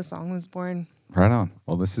how the song was born. Right on.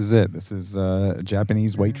 Well, this is it. This is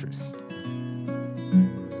Japanese Waitress.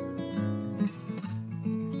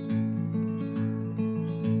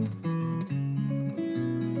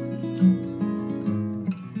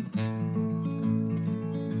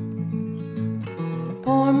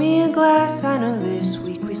 Pour me a glass, I know this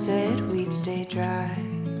week we said we'd stay dry.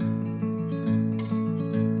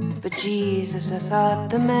 But Jesus, I thought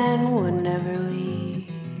the man would never leave.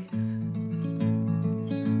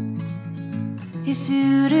 His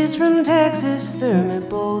suit is from Texas, the rim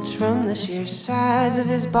bulged from the sheer size of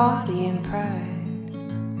his body and pride.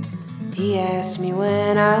 He asked me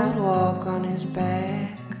when I would walk on his back.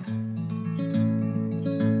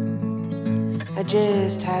 I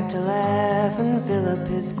just had to laugh and fill up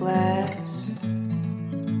his glass.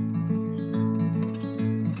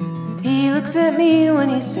 He looks at me when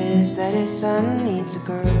he says that his son needs a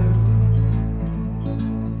girl.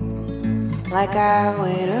 Like I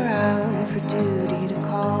wait around for duty to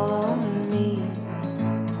call on me.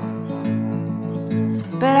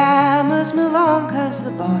 But I must move on, 'cause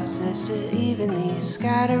the boss says to evenly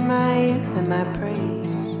scatter my youth and my praise.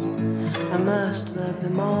 I must love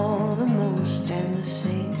them all the most and the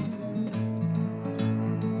same.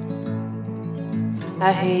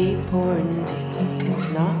 I hate pouring tea, it's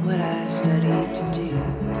not what I studied to do.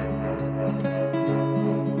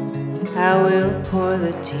 I will pour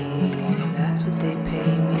the tea, that's what they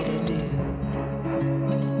pay me to do.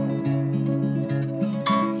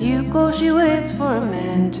 cubicle, she waits for a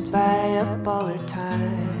man to buy up all her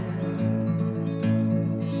time.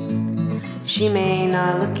 She may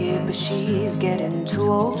not look it, but she's getting too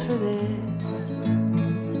old for this.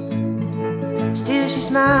 Still she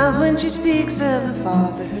smiles when she speaks of the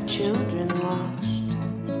father her children lost.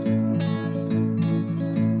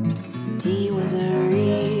 He was a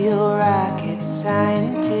real rocket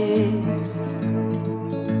scientist.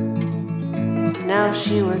 Now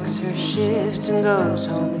she works her shifts and goes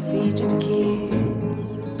home and feeds her kids.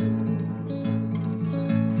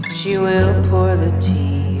 She will pour the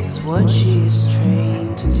tea, it's what she's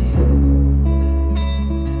trained to do.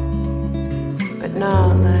 But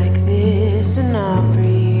not like this and not for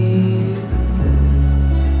you.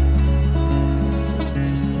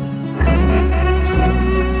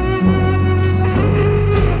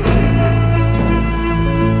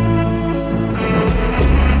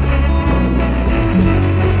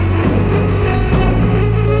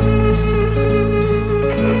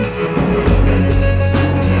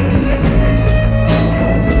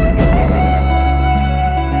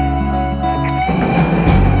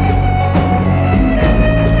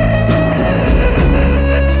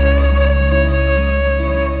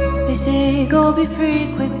 Go be free,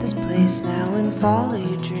 quit this place now and follow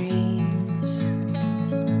your dreams.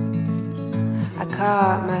 I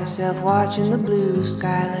caught myself watching the blue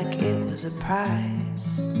sky like it was a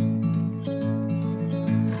prize.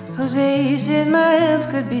 Jose says my hands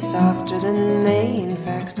could be softer than they in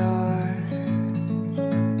fact are.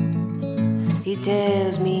 He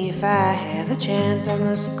tells me if I have the chance I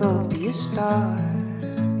must go be a star.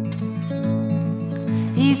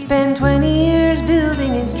 He spent 20 years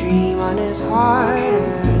building his dream on his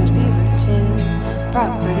hard-earned Beaverton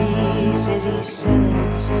property. Says he's selling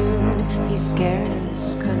it soon, he's scared of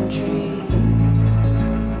this country.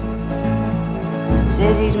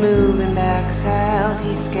 Says he's moving back south,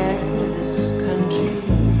 he's scared of this country.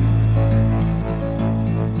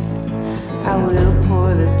 I will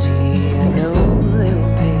pour the tea, I know they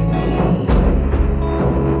will pay me.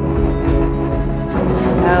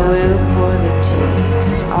 I will pour the tea,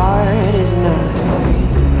 'cause art is not free.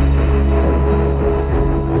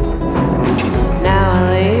 Now I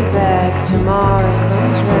lay back, tomorrow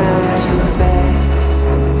comes round too fast.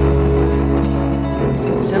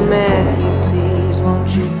 So Matthew, please, won't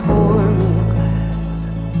you pour me a glass?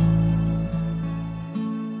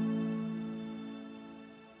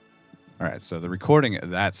 All right, so the recording of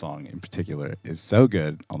that song in particular is so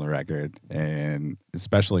good on the record, and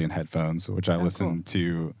especially in headphones, which I listen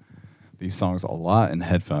to these songs a lot in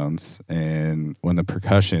headphones. And when the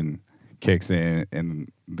percussion kicks in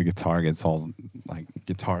and the guitar gets all like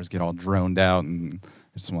guitars get all droned out, and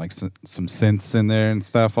there's some like some synths in there and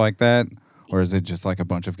stuff like that, or is it just like a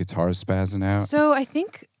bunch of guitars spazzing out? So I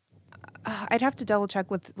think I'd have to double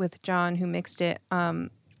check with John who mixed it,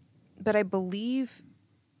 but I believe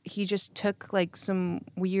he just took like some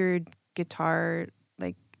weird guitar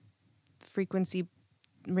like frequency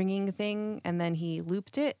ringing thing, and then he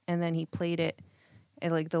looped it, and then he played it,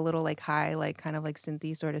 and like the little like high like kind of like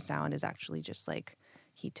synthy sort of sound is actually just like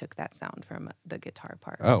he took that sound from the guitar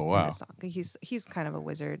part. Oh wow! In the song. He's kind of a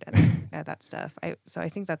wizard at that stuff. So I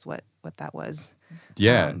think that's what that was.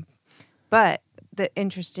 Yeah. But the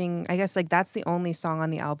interesting, I guess, like that's the only song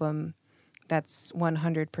on the album that's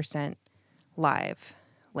 100% live,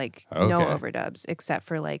 like no overdubs, except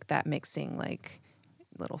for like that mixing like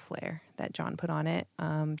little flair that John put on it.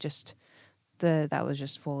 That was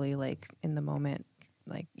just fully like in the moment,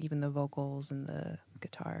 like even the vocals and the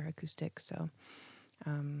guitar acoustic. So,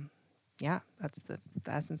 yeah, that's the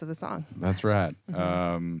essence of the song. That's right.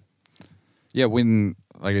 Mm-hmm. Yeah, when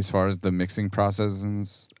like as far as the mixing process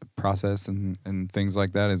and things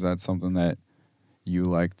like that, is that something that you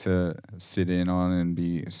like to sit in on and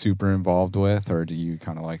be super involved with, or do you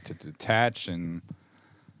kind of like to detach and?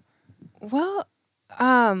 Well,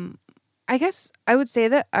 I guess I would say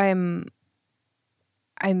that I'm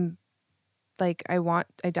like I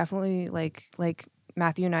definitely like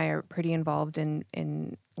Matthew and I are pretty involved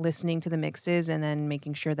in listening to the mixes and then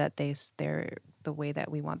making sure that they're the way that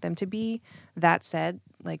we want them to be. That said,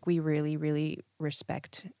 like we really, really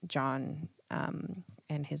respect John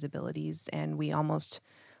and his abilities, and we almost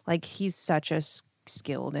like he's such a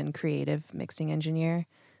skilled and creative mixing engineer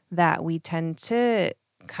that we tend to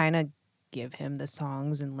kind of give him the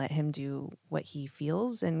songs and let him do what he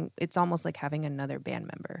feels, and it's almost like having another band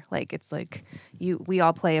member. Like it's like we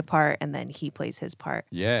all play a part and then he plays his part.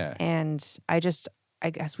 Yeah. And I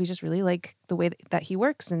guess we just really like the way that he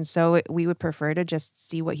works, and so we would prefer to just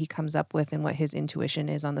see what he comes up with and what his intuition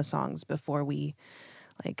is on the songs before we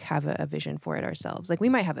like have a vision for it ourselves. Like we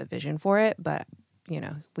might have a vision for it, but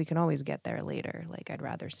we can always get there later. Like, I'd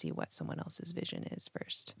rather see what someone else's vision is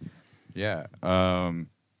first. Yeah. Can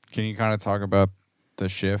you kind of talk about the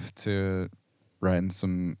shift to writing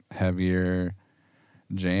some heavier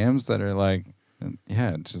jams that are like,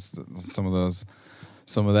 just some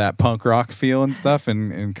of that punk rock feel and stuff,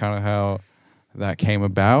 and kind of how that came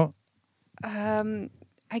about?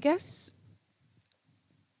 I guess,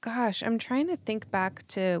 gosh, I'm trying to think back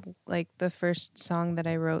to like the first song that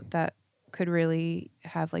I wrote that could really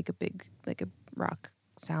have like a rock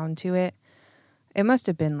sound to it. It must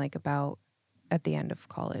have been like about at the end of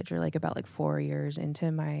college, or like about like 4 years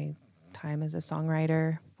into my time as a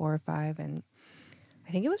songwriter, 4 or 5. And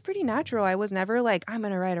I think it was pretty natural. I was never like, I'm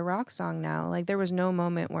going to write a rock song now. Like, there was no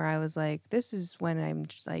moment where I was like, this is when I'm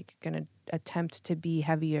just like going to attempt to be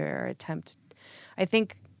heavier, or I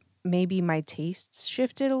think maybe my tastes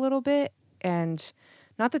shifted a little bit, and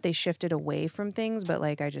not that they shifted away from things, but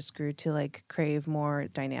like I just grew to like crave more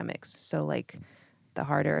dynamics. So like the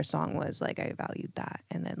harder a song was, like I valued that,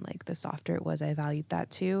 and then like the softer it was, I valued that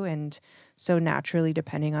too. And so naturally,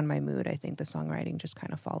 depending on my mood, I think the songwriting just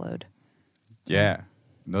kind of followed. Yeah,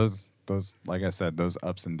 those like I said, those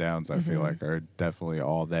ups and downs I feel like are definitely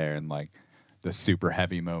all there, and like the super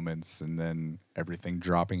heavy moments, and then everything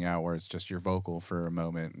dropping out where it's just your vocal for a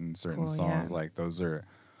moment in certain songs. Like, those are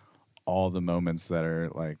all the moments that are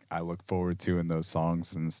like I look forward to in those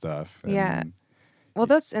songs and stuff. And well,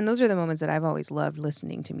 those are the moments that I've always loved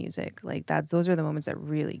listening to music. Like, those are the moments that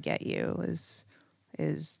really get you, is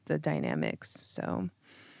the dynamics. So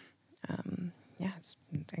I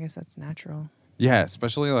guess that's natural. Yeah,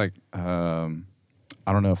 especially like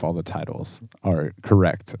I don't know if all the titles are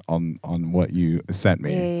correct on what you sent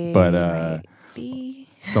me, but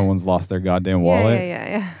Someone's Lost Their Goddamn Wallet.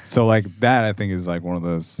 Yeah. So like that, I think, is like one of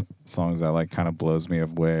those songs that like kind of blows me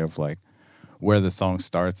away, of like where the song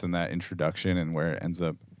starts and that introduction and where it ends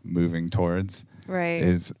up moving towards. Right.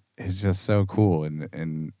 Is just so cool,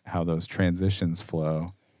 and how those transitions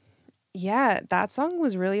flow. Yeah, that song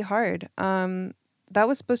was really hard. That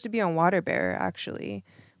was supposed to be on Water Bearer, actually.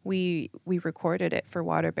 We recorded it for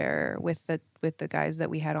Water Bearer with the guys that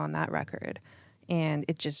we had on that record, and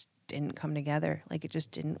it just didn't come together. Like, it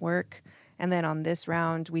just didn't work. And then on this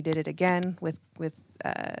round, we did it again with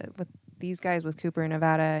these guys, with Cooper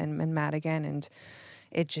Nevada and Matt again, and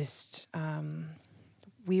it just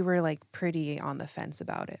we were like pretty on the fence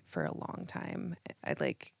about it for a long time.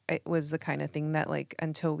 It was the kind of thing that, like,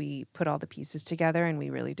 until we put all the pieces together and we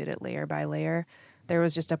really did it layer by layer, there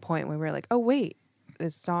was just a point where we were like, oh wait,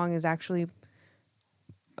 this song is actually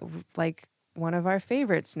like one of our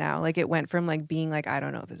favorites now. Like, it went from like being like, I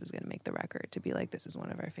don't know if this is going to make the record, to be like, this is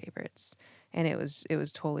one of our favorites. And it was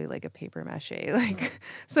totally like a paper mache. Like,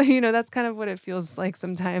 so, that's kind of what it feels like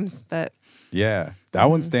sometimes. But yeah, that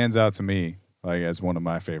one stands out to me like as one of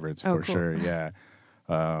my favorites for cool. sure. Yeah.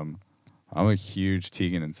 I'm a huge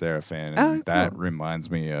Tegan and Sarah fan, and that reminds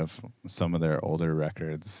me of some of their older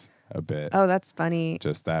records a bit. Oh, that's funny.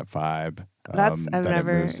 Just that vibe. It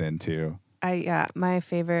moves into. My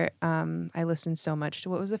favorite. I listened so much to,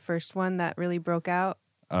 what was the first one that really broke out?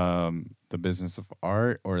 The Business of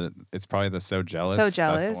Art, or it's probably the So Jealous. So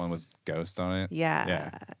Jealous. That's the one with Ghost on it. Yeah.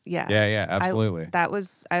 Absolutely.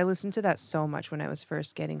 I listened to that so much when I was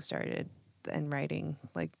first getting started and writing,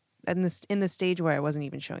 like, in the stage where I wasn't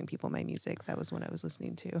even showing people my music. That was when I was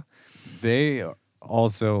listening to. They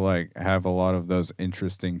also like have a lot of those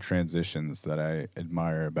interesting transitions that I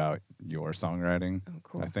admire about your songwriting. Oh,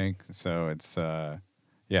 cool. I think so. It's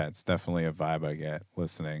it's definitely a vibe I get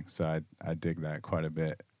listening. So I dig that quite a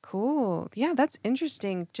bit. Cool. Yeah, that's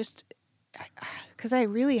interesting. Just because I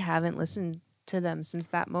really haven't listened to them since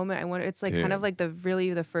that moment. I wonder. It's like kind of like the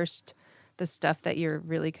stuff that you're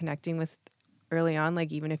really connecting with early on.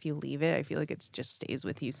 Like, even if you leave it, I feel like it just stays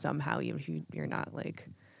with you somehow, even if you're not like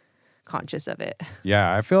conscious of it.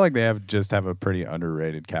 Yeah, I feel like they have a pretty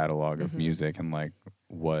underrated catalog of music, and like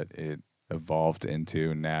what it evolved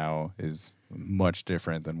into now is much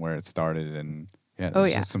different than where it started. And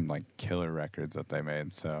there's just some like killer records that they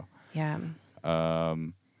made. So yeah. But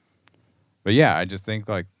yeah, I just think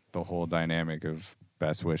like the whole dynamic of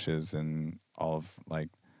Best Wishes and all of like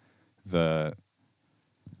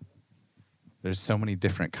there's so many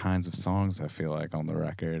different kinds of songs I feel like on the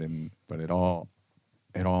record, but it all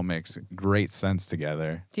makes great sense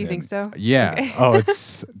together. Do you think so? Yeah.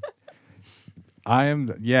 Okay.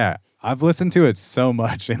 I've listened to it so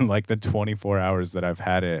much in like the 24 hours that I've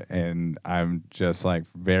had it, and I'm just like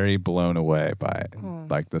very blown away by it.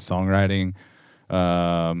 Like the songwriting.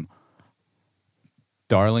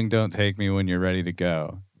 Darling, Don't Take Me When You're Ready to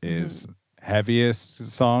Go is heaviest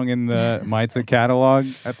song in the Maita catalog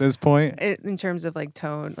at this point. In terms of like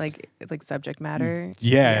tone, like subject matter.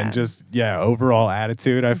 Yeah, and just overall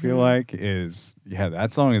attitude. I feel like is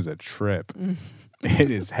that song is a trip. It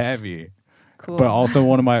is heavy, Cool. but also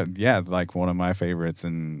one of my favorites.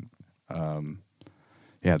 And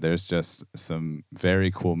there's just some very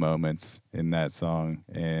cool moments in that song,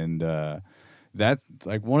 and that's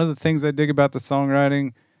like one of the things I dig about the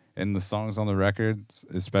songwriting. And the songs on the records,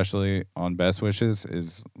 especially on Best Wishes,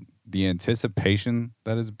 is the anticipation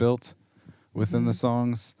that is built within the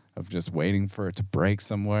songs of just waiting for it to break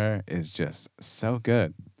somewhere is just so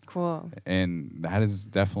good. Cool. And that is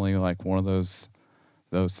definitely like one of those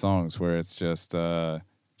songs where it's just again,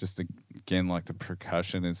 like the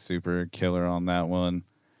percussion is super killer on that one,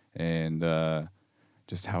 and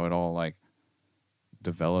just how it all like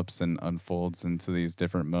develops and unfolds into these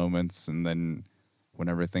different moments, and then when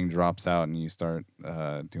everything drops out and you start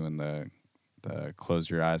doing the close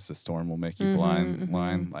your eyes, the storm will make you blind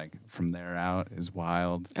line, like from there out is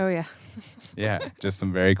wild. Oh yeah. Yeah, just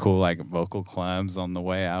some very cool like vocal climbs on the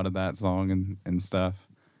way out of that song and stuff.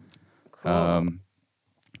 Cool.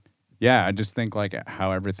 I just think like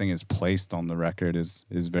how everything is placed on the record is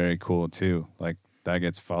very cool too. Like that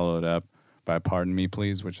gets followed up by Pardon Me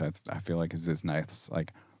Please, which I feel like is this nice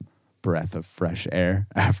like breath of fresh air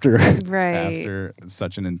after after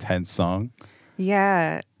such an intense song.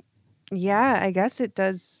 Yeah, I guess it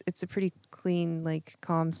does. It's a pretty clean, like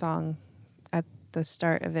calm song at the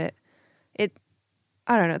start of it.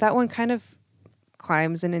 I don't know, that one kind of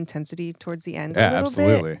climbs in intensity towards the end a little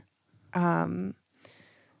absolutely bit.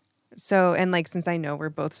 So, and like since I know where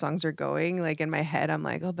both songs are going, like in my head I'm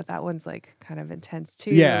like, oh, but that one's like kind of intense too.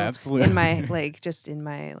 Yeah, absolutely. In my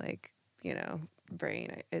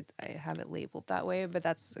brain, I have it labeled that way, but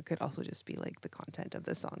it could also just be like the content of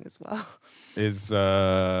the song as well. Is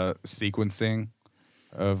sequencing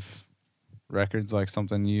of records like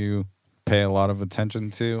something you pay a lot of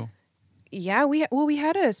attention to? Yeah, we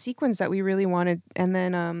had a sequence that we really wanted, and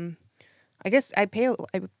then I guess I pay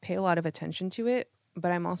a lot of attention to it,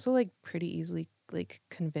 but I'm also like pretty easily like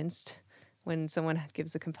convinced when someone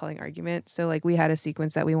gives a compelling argument. So like we had a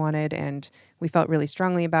sequence that we wanted and we felt really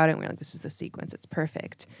strongly about it. And we were like, this is the sequence. It's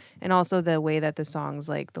perfect. And also the way that the songs,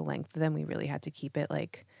 like the length of them, we really had to keep it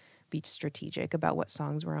like be strategic about what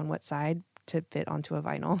songs were on what side to fit onto a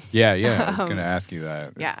vinyl. Yeah. I was going to ask you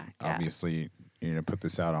that. Yeah. Obviously, you're going to put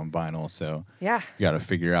this out on vinyl. So yeah, you got to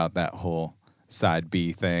figure out that whole side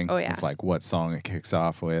B thing. Oh, yeah. Of like what song it kicks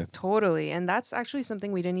off with. Totally. And that's actually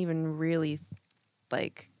something we didn't even really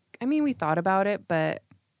like. I mean, we thought about it, but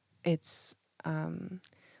it's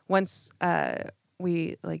once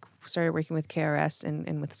we like started working with KRS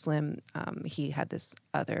and with Slim, he had this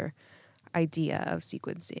other idea of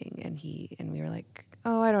sequencing, and we were like,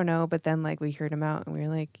 oh, I don't know. But then like we heard him out, and we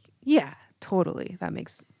were like, yeah, totally, that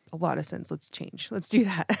makes a lot of sense. Let's do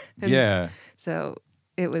that. Yeah. So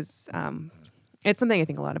it was it's something I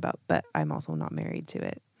think a lot about, but I'm also not married to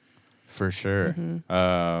it. For sure.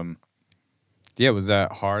 Mm-hmm. Was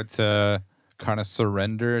that hard to kind of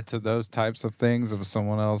surrender to those types of things of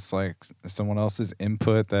someone else's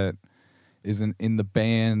input that isn't in the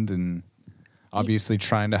band, and obviously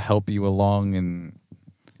trying to help you along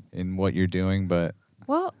in what you're doing? But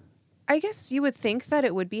well, I guess you would think that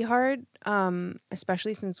it would be hard,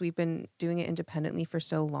 especially since we've been doing it independently for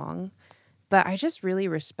so long. But I just really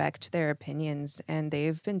respect their opinions, and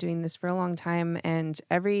they've been doing this for a long time, and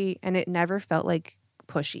it never felt like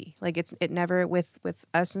pushy. Like it never with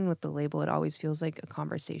us and with the label, it always feels like a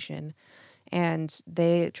conversation, and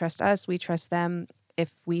they trust us, we trust them.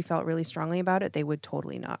 If we felt really strongly about it, they would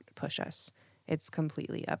totally not push us. It's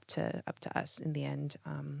completely up to us in the end.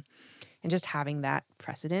 And just having that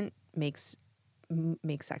precedent makes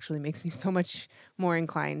me so much more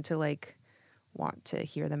inclined to like want to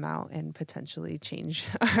hear them out and potentially change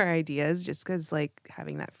our ideas, just because like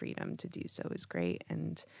having that freedom to do so is great.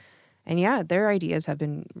 And yeah, their ideas have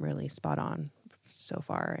been really spot on so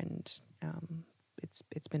far, and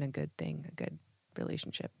it's been a good thing, a good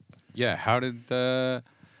relationship. Yeah, how did that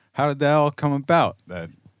all come about that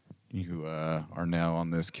you are now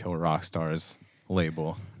on this Kill Rock Stars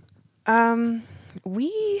label?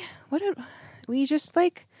 We just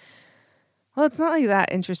like, well, it's not like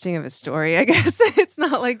that interesting of a story, I guess. It's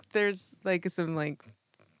not like there's like some like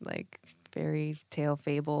fairy tale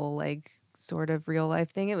fable like sort of real life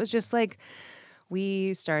thing. It was just like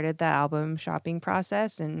we started the album shopping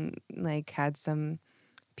process and like had some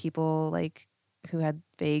people like who had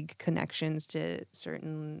vague connections to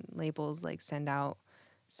certain labels like send out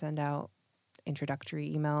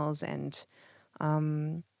introductory emails,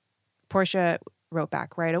 and Portia wrote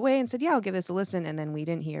back right away and said, yeah, I'll give this a listen. And then we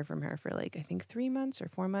didn't hear from her for like, I think 3 months or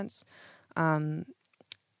 4 months.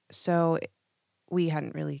 So we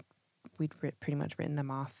hadn't really, pretty much written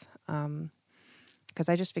them off. Because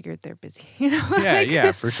I just figured they're busy,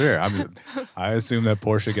 Yeah, for sure. I assume that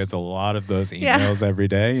Portia gets a lot of those emails every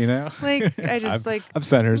day, Like I just I've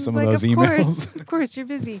sent her some of those emails. Of course, you're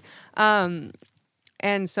busy.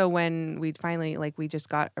 And so when we finally we just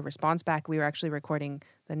got a response back, we were actually recording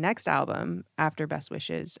the next album after Best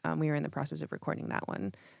Wishes. We were in the process of recording that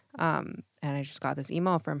one, and I just got this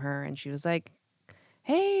email from her, and she was like,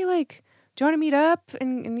 "Hey, do you want to meet up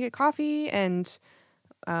and get coffee?" And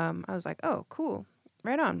I was like, "Oh, cool."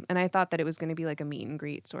 Right on. And I thought that it was going to be like a meet and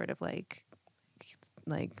greet, sort of like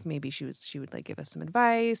maybe she would give us some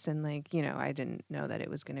advice, and I didn't know that it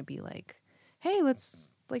was going to be like, hey,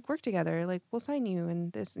 let's work together, we'll sign you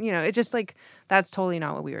and this, it just that's totally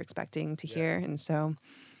not what we were expecting to hear. And so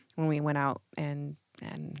when we went out and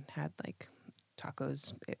had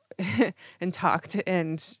tacos and talked,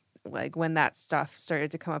 and when that stuff started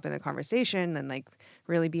to come up in the conversation and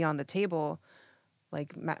really be on the table,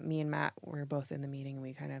 me and Matt were both in the meeting, and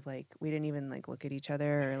we kind of we didn't even look at each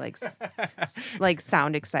other or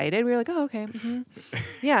sound excited. We were like, oh, okay. Mm-hmm.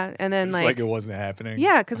 Yeah. And then it's it wasn't happening.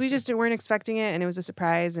 Yeah. Because we just weren't expecting it, and it was a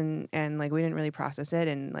surprise, and we didn't really process it.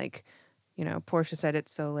 And Portia said it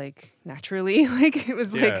so naturally, it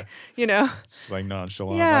was just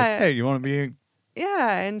nonchalant. Yeah. Hey, you want to be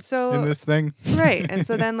and so in this thing? Right. And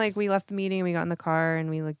so then we left the meeting, and we got in the car, and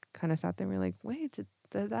we kind of sat there, and we were like, wait, did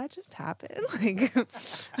that just happen?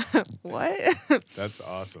 What? That's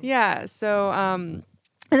awesome. Yeah. So, and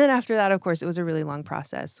then after that, of course, it was a really long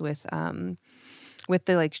process with the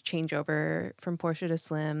changeover from Portia to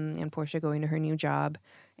Slim, and Portia going to her new job,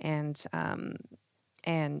 and stuff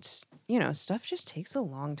just takes a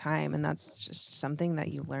long time, and that's just something that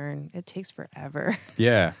you learn. It takes forever.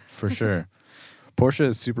 Yeah, for sure. Portia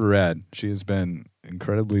is super rad. She has been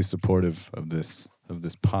incredibly supportive of this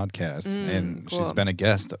podcast, and cool. She's been a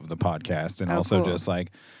guest of the podcast, and also cool. Just I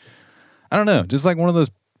don't know, just one of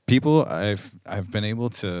those people I've been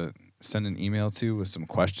able to send an email to with some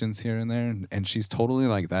questions here and there, and she's totally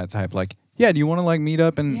that type. Yeah, do you want to meet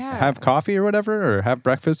up and have coffee or whatever, or have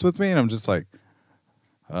breakfast with me? And I'm just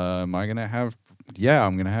am I gonna have? Yeah,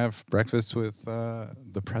 I'm gonna have breakfast with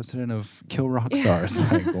the president of Kill Rock Stars,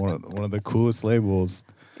 one of the coolest labels.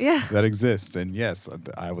 Yeah. That exists. And yes,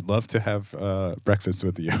 I would love to have breakfast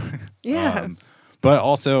with you. Yeah. But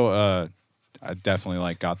also, I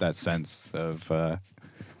definitely got that sense of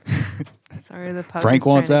sorry, the pug Frank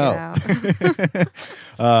wants out.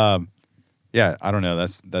 Yeah, I don't know.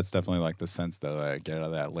 That's definitely the sense that I get out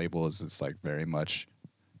of that label is it's very much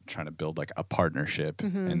trying to build a partnership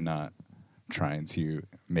and not trying to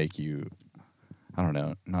make you, I don't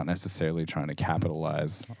know, not necessarily trying to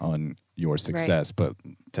capitalize on your success, but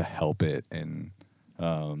to help it. And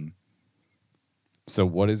so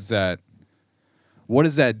what does that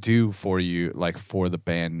do for you, for the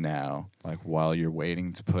band now, while you're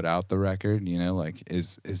waiting to put out the record?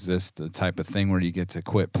 Is this the type of thing where you get to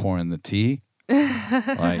quit pouring the tea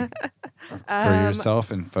for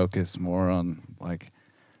yourself and focus more on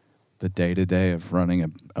the day-to-day of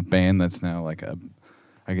running a band that's now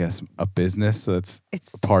I guess a business that's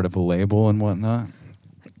part of a label and whatnot?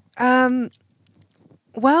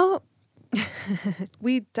 Well,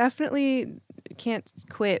 we definitely can't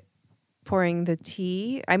quit pouring the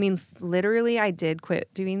tea. I mean, literally, I did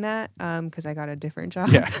quit doing that because I got a different job.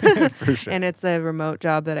 Yeah, for sure. And it's a remote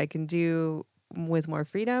job that I can do with more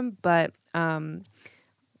freedom, but can't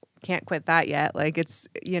quit that yet. It's,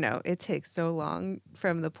 it takes so long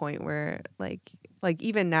from the point where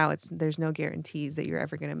even now there's no guarantees that you're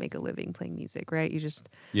ever going to make a living playing music, right? You just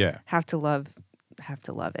have to love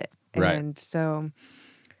it. Right. And so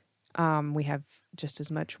we have just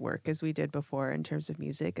as much work as we did before in terms of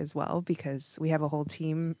music as well, because we have a whole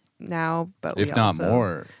team now, but if not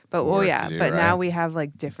more. But do, but right? now we have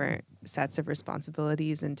different sets of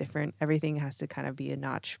responsibilities, and everything has to kind of be a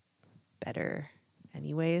notch better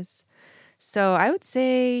anyways. So I would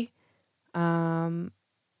say lots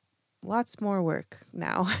more work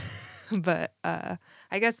now. But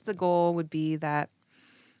I guess the goal would be that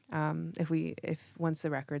if once the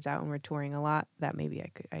record's out and we're touring a lot, that maybe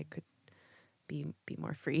I could be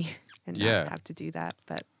more free and not have to do that.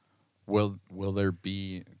 But will there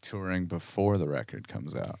be touring before the record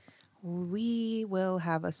comes out? We will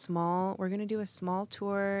have we're going to do a small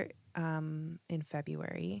tour in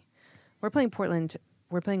February. We're playing Portland.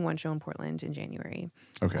 We're playing one show in Portland in January.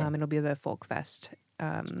 Okay. It'll be the Folk Fest.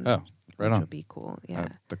 Right which on. will be cool. Yeah.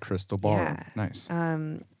 The Crystal Ball. Yeah. Nice.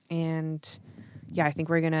 And yeah, I think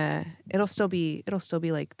it'll still be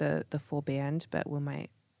like the full band, but we might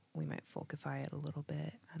folkify it a little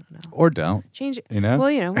bit. I don't know. Or don't. Change it. You know? Well,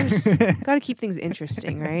 we just got to keep things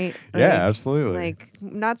interesting, right? Yeah, absolutely. Like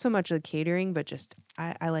not so much the catering, but just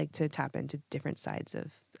I like to tap into different sides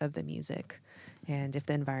of the music. And if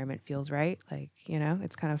the environment feels right, like,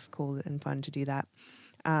 it's kind of cool and fun to do that.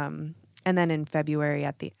 And then in February,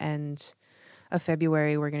 at the end of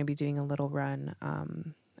February, we're going to be doing a little run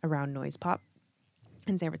around Noise Pop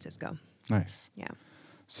in San Francisco. Nice. Yeah.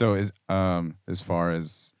 So as far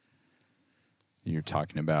as you're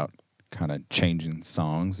talking about kind of changing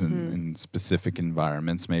songs in specific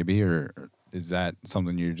environments maybe, or is that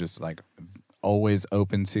something you're just like always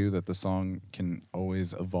open to, that the song can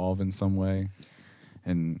always evolve in some way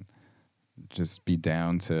and just be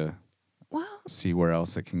down to see where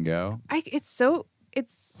else it can go?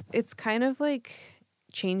 It's kind of like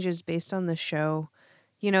changes based on the show.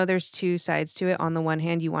 There's two sides to it. On the one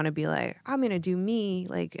hand, you want to be like, I'm going to do me,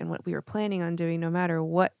 like, and what we were planning on doing, no matter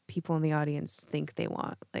what people in the audience think they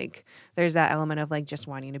want. Like, there's that element of like just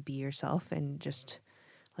wanting to be yourself and just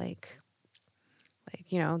like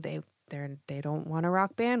they don't want a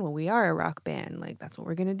rock band. Well, we are a rock band. Like, that's what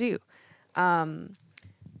we're going to do.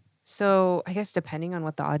 So I guess depending on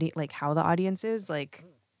what the audience, like how the audience is, like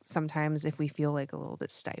sometimes if we feel like a little bit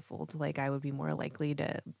stifled, like I would be more likely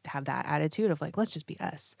to have that attitude of like, let's just be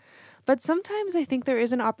us. But sometimes I think there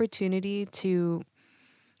is an opportunity to,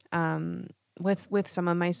 with some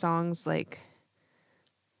of my songs, like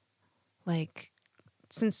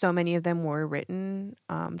since so many of them were written,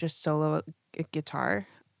 just solo guitar,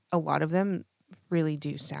 a lot of them really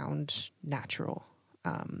do sound natural,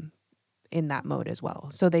 in that mode as well.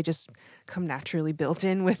 So they just come naturally built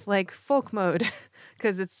in with like folk mode,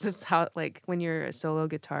 because it's just how, like, when you're a solo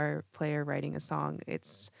guitar player writing a song,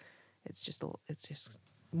 it's just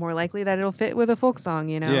more likely that it'll fit with a folk song,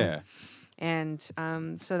 Yeah. And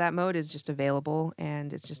so that mode is just available,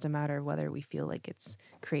 and it's just a matter of whether we feel like it's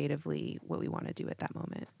creatively what we want to do at that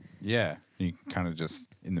moment. Yeah. You kind of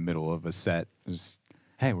just in the middle of a set, just,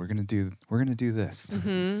 hey, we're gonna do this.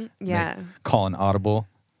 Mm-hmm. Yeah. Call an audible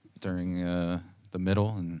during the middle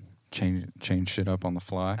and change shit up on the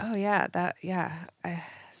fly. Oh yeah, that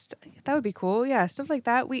would be cool. Yeah, stuff like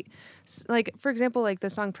that. We like, for example, like the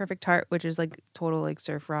song "Perfect Heart," which is like total like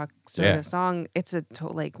surf rock sort of song. It's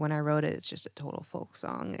like when I wrote it, it's just a total folk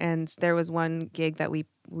song. And there was one gig that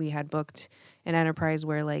we had booked in Enterprise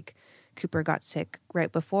where like Cooper got sick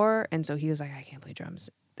right before, and so he was like, I can't play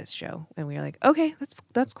drums this show, and we were like, okay,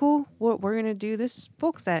 that's cool. We're gonna do this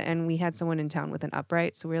folk set, and we had someone in town with an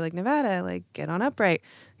upright, so we were like, Nevada, like, get on upright.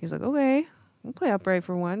 He's like, okay, we'll play upright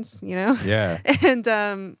for once, Yeah.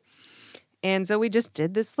 And so we just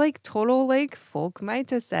did this like total like folk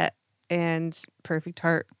Maita set, and Perfect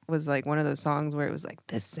Heart was like one of those songs where it was like,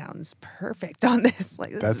 this sounds perfect on this.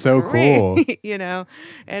 Like, this that's is so great. cool.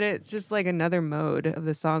 And it's just like another mode of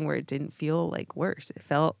the song where it didn't feel like worse. It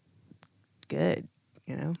felt good.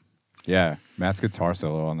 Yeah, Matt's guitar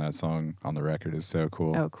solo on that song on the record is so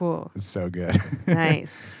cool. Oh, cool. It's so good.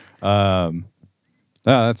 Nice.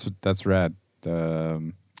 That's rad.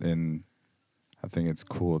 And I think it's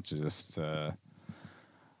cool to just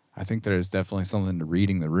I think there's definitely something to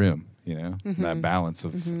reading the room, that balance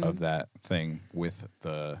of that thing with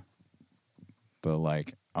the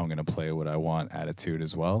like, I'm gonna play what I want attitude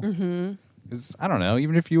as well. Because I don't know,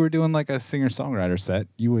 even if you were doing like a singer-songwriter set,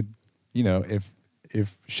 you would,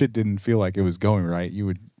 if shit didn't feel like it was going right, you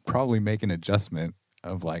would probably make an adjustment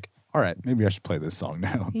of like, all right, maybe I should play this song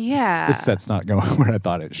now. Yeah. This set's not going where I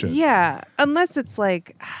thought it should. Yeah. Unless it's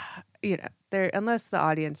like, unless the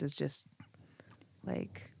audience is just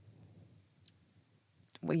like,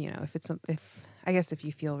 well, if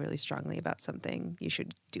you feel really strongly about something, you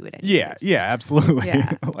should do it anyways. Yeah, absolutely.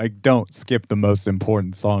 Yeah. Like, don't skip the most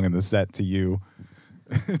important song in the set to you.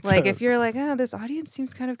 Like, if you're like, this audience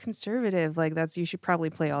seems kind of conservative, like you should probably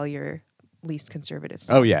play all your least conservative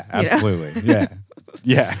songs. Oh yeah, absolutely.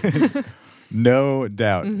 Yeah. No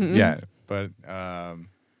doubt. Yeah. But I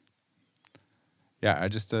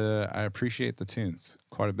just I appreciate the tunes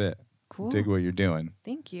quite a bit. Cool. Dig what you're doing.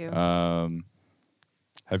 Thank you.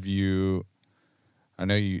 Have you, I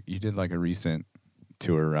know you did like a recent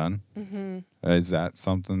tour run. Mm-hmm. Is that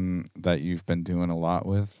something that you've been doing a lot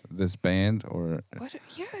with this band, or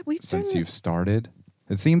we've since done you've started?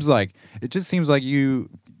 It just seems like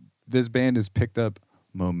this band has picked up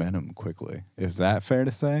momentum quickly. Is that fair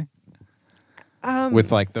to say?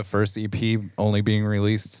 With like the first EP only being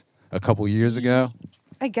released a couple years ago?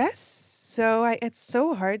 I guess so. It's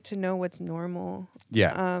so hard to know what's normal.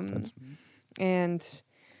 Yeah. And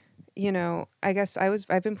you know, I guess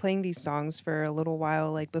I've been playing these songs for a little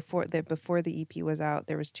while. Like before the EP was out,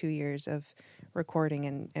 there was 2 years of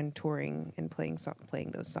recording and touring and playing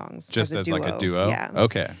those songs Just as a like a duo? Yeah.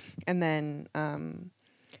 Okay. And then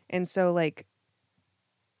and so like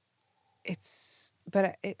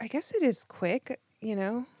but I guess it is quick, you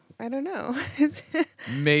know. I don't know.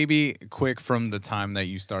 Maybe quick from the time that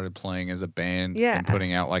you started playing as a band and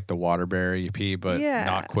putting out like the Waterbury EP, but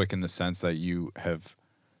not quick in the sense that you have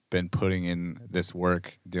been putting in this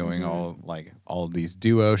work, doing all of these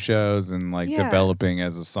duo shows and like developing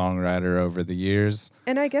as a songwriter over the years.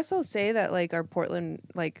 And I guess I'll say that like our Portland,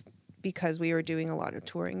 like, because we were doing a lot of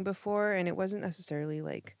touring before, and it wasn't necessarily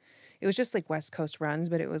like, it was just like West Coast runs,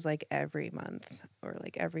 but it was like every month or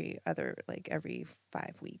like every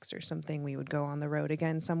 5 weeks or something, we would go on the road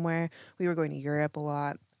again somewhere. We were going to Europe a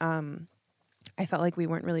lot. I felt like we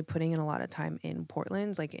weren't really putting in a lot of time in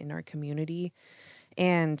Portland, like in our community.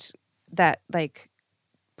 And that like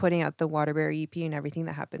putting out the Waterbury EP and everything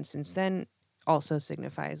that happened since then also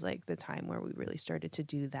signifies like the time where we really started to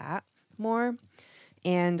do that more.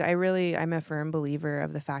 And I'm a firm believer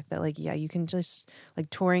of the fact that like, yeah, you can just like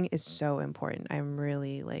touring is so important. I'm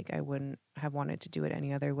really like, I wouldn't have wanted to do it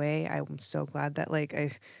any other way. I'm so glad that like I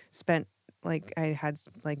had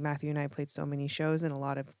like Matthew and I played so many shows and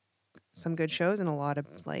some good shows and a lot of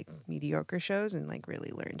like mediocre shows, and like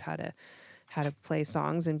really learned how to play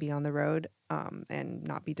songs and be on the road and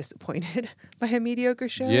not be disappointed by a mediocre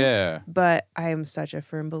show. Yeah. But I am such a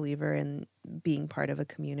firm believer in being part of a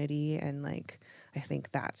community, and like I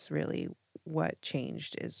think that's really what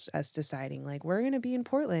changed, is us deciding like we're going to be in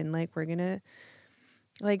Portland, like we're going to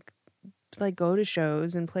like go to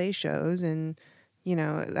shows and play shows, and you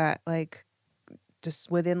know that like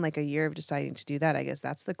just within like a year of deciding to do that, I guess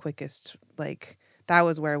that's the quickest, like that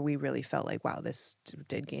was where we really felt like, wow, this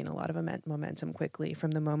did gain a lot of momentum quickly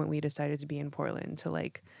from the moment we decided to be in Portland to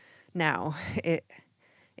like now. It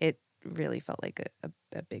really felt like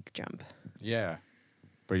a big jump. Yeah.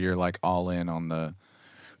 Where you're like all in on the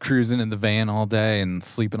cruising in the van all day and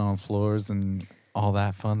sleeping on floors and all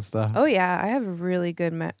that fun stuff. Oh yeah, I have a really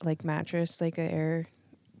good mattress, like a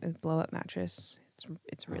blow up mattress.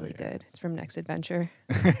 It's really good. It's from Next Adventure.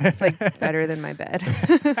 It's like better than my bed.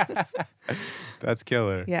 That's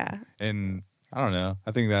killer. Yeah. And I don't know.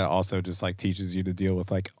 I think that also just like teaches you to deal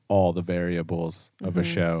with like all the variables of a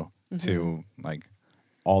show to like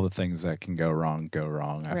all the things that can go wrong.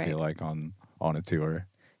 I feel like on a tour.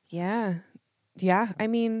 Yeah. Yeah. I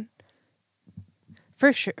mean,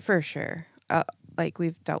 for sure. Like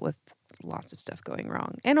we've dealt with lots of stuff going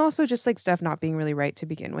wrong, and also just like stuff not being really right to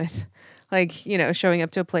begin with. Like, you know, showing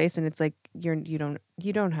up to a place and it's like you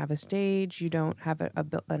don't have a stage, you don't have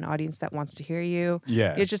an audience that wants to hear you.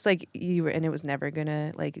 Yeah. It's just like and it was never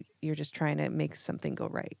gonna, like, you're just trying to make something go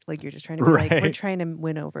right. Like you're just trying to be like, we're trying to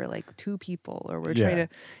win over like 2 people, or we're trying to,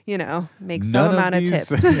 you know, make some amount of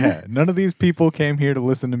tips. Yeah. None of these people came here to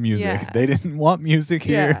listen to music. Yeah. They didn't want music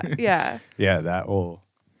here. Yeah. Yeah, that whole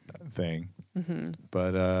thing.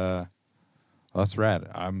 But that's rad.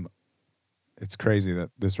 It's crazy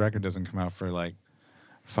that this record doesn't come out for like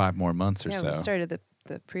 5 more months or so. Yeah, we started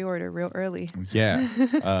the pre-order real early. Yeah.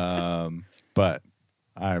 But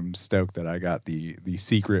I'm stoked that I got the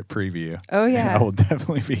secret preview. Oh yeah. And I will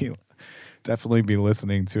definitely be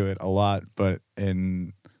listening to it a lot. But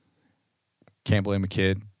Can't Blame a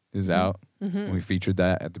Kid is out. We featured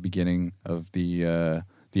that at the beginning of the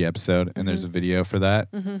episode, and there's a video for that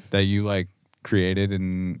that you like created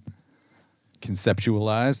and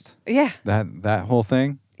conceptualized. Yeah. That whole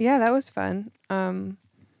thing. Yeah, that was fun.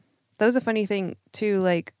 That was a funny thing too.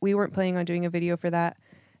 Like we weren't planning on doing a video for that,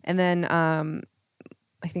 and then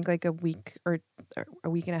I think like a week or a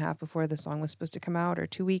week and a half before the song was supposed to come out, or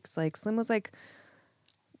 2 weeks, like Slim was like,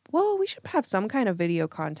 "Well, we should have some kind of video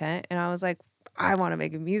content," and I was like, "I want to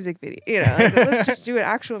make a music video. You know, like, let's just do an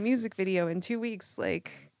actual music video in 2 weeks."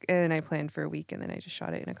 Like, and I planned for a week, and then I just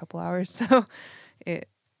shot it in a couple hours, so it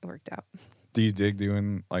worked out. Do you dig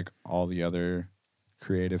doing like all the other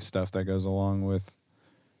creative stuff that goes along with,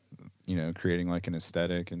 you know, creating like an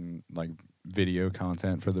aesthetic and like video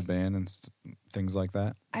content for the band and things like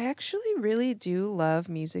that? I actually really do love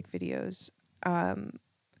music videos, and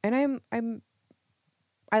I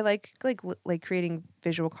like creating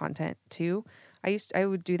visual content too. I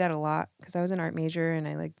would do that a lot because I was an art major and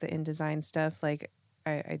I like the InDesign stuff. Like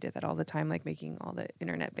I did that all the time, like making all the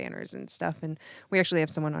internet banners and stuff. And we actually have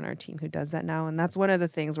someone on our team who does that now. And that's one of the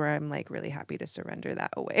things where I'm like really happy to surrender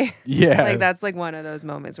that away. Yeah. Like that's like one of those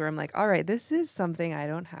moments where I'm like, all right, this is something I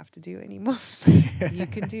don't have to do anymore. You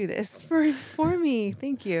can do this for me.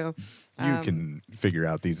 Thank you. You can figure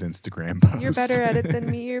out these Instagram posts. You're better at it than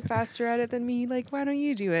me. You're faster at it than me. Like, why don't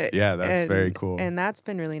you do it? Yeah, that's very cool. And that's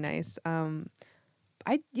been really nice.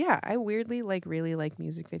 I weirdly really like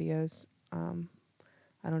music videos.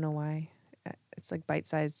 I don't know why. It's like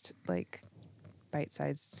bite-sized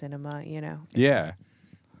cinema, you know? Yeah.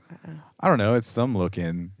 I don't know. It's some look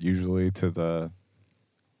in usually to the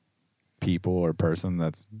people or person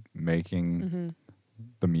that's making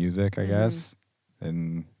the music, I guess.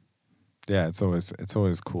 And yeah, it's always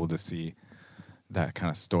cool to see that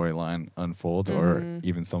kind of storyline unfold, or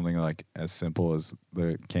even something like as simple as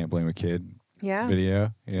the Can't Blame a Kid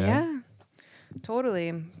video. Yeah.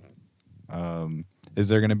 Totally. Is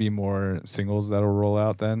there going to be more singles that'll roll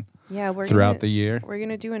out then? Yeah, throughout the year. We're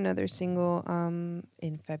gonna do another single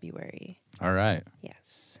in February. All right.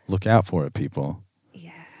 Yes. Look out for it, people.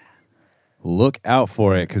 Yeah. Look out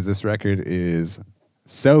for it, because this record is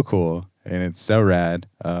so cool and it's so rad.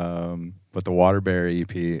 But the Waterbury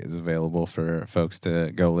EP is available for folks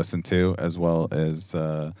to go listen to, as well as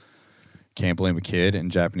Can't Blame a Kid and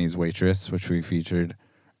Japanese Waitress, which we featured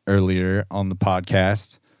earlier on the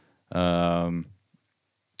podcast. We're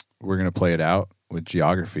going to play it out with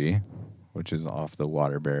Geography, which is off the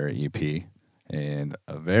Waterbury EP, and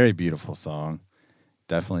a very beautiful song.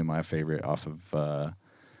 Definitely my favorite off of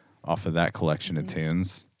that collection of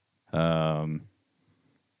tunes.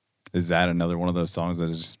 Is that another one of those songs that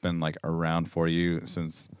has just been like around for you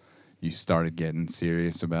since you started getting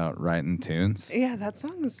serious about writing tunes? Yeah, that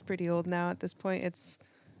song is pretty old now at this point. It's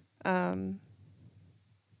it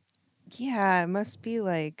must be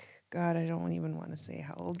like, God, I don't even want to say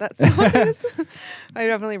how old that song is. I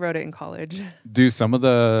definitely wrote it in college. Do some of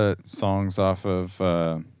the songs off of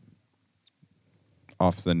the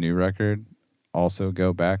new record also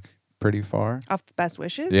go back pretty far? Off Best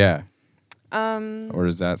Wishes? Yeah. Or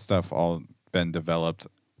is that stuff all been developed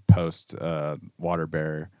post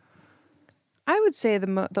Waterbury? I would say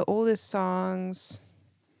the oldest songs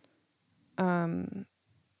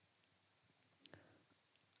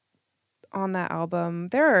on that album,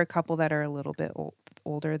 there are a couple that are a little bit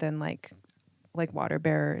older than like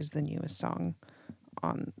Water is the newest song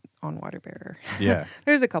on Water. Yeah.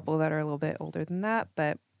 There's a couple that are a little bit older than that,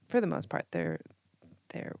 but for the most part they're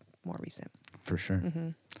more recent. For sure.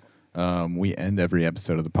 We end every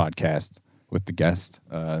episode of the podcast with the guest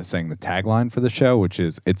saying the tagline for the show, which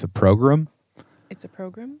is "It's a program." It's a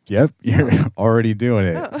program? Yep, you're already doing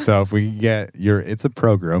it. Oh. So if we can get "It's a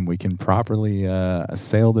program," we can properly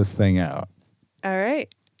sail this thing out. All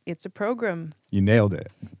right. It's a program. You nailed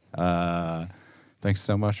it. Thanks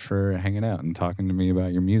so much for hanging out and talking to me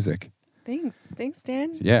about your music. Thanks,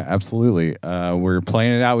 Dan. Yeah, absolutely. We're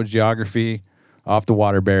playing it out with Geography off the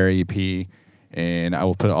Waterbury EP, and I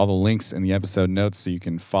will put all the links in the episode notes so you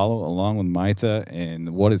can follow along with Maita and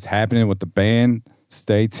what is happening with the band.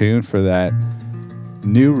 Stay tuned for that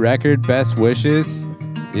new record, Best Wishes.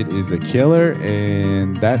 It is a killer,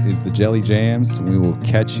 and that is the Jelly Jams. We will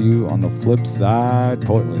catch you on the flip side,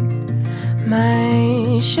 Portland.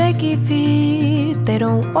 My shaky feet, they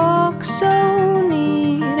don't walk so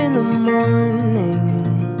neat in the morning.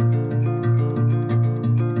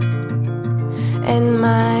 And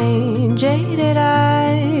my jaded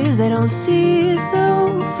eyes, they don't see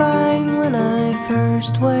so fine when I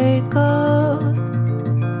first wake up.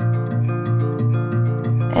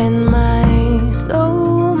 And my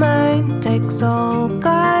soul mind takes all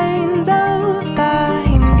kinds of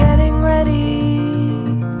time getting ready.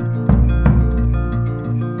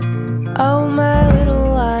 Oh, my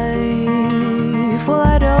little life, well,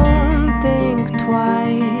 I don't think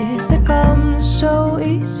twice, it comes so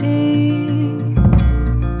easy.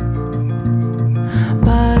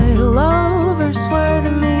 But lovers swear to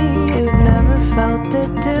me you've never felt it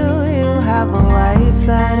till you have a life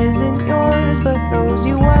that isn't yours but knows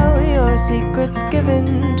you well. Your secrets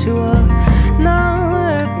given to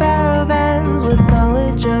another pair of hands with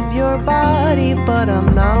knowledge of your body. But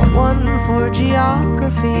I'm not one for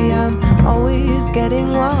geography, I'm always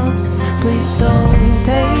getting lost. Please don't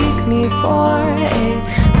take me for a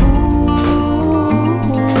fool.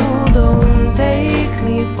 Don't take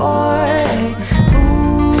me for a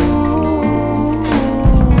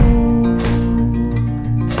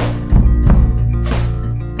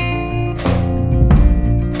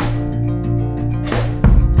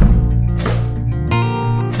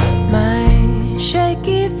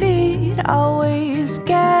always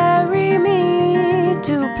carry me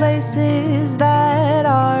into places that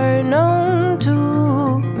are known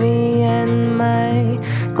to me, and my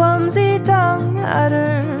clumsy tongue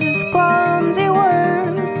utters clumsy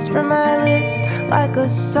words from my lips like a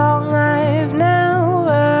song I've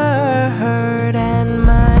never heard, and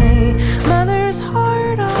my mother's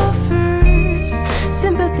heart offers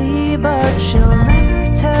sympathy, but she'll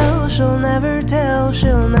never tell, she'll never tell,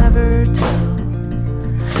 she'll never tell.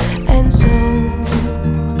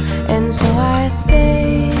 And so I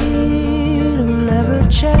stayed to never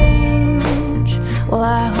change. Well,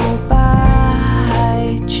 I hope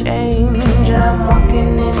I change. And I'm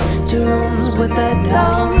walking into rooms with a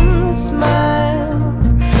dumb smile,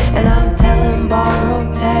 and I'm telling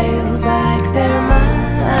borrowed tales like they're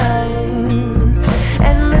mine.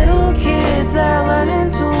 And little kids, they're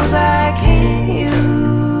learning tools I can't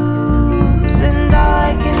use, and all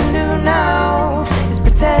I can do now is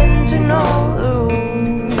pretend to know the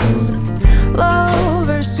rules.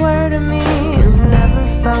 Lovers swear to me you've never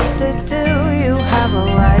felt it till you have a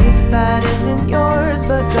life that isn't yours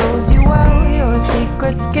but knows you well. Your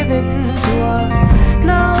secrets given to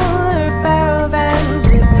another pair of hands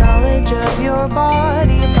with knowledge of your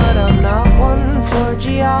body, but I'm not one for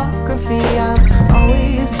geography. I'm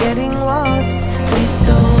always getting lost. Please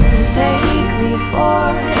don't take me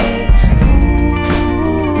for a fool.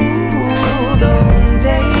 Don't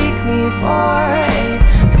take me for a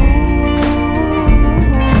fool.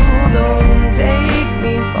 Don't take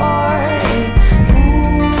me for a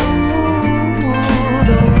fool.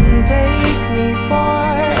 Don't take me for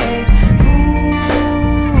a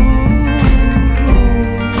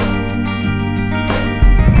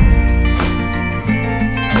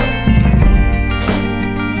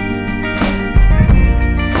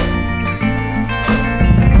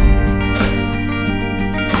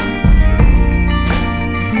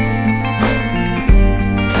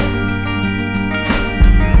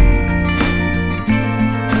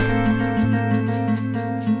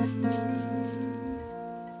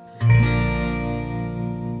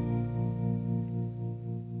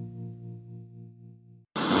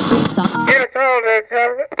Yes, all that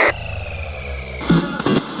time.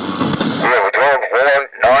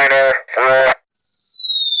 194.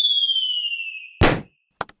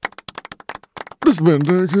 This been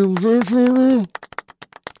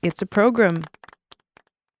It's a program.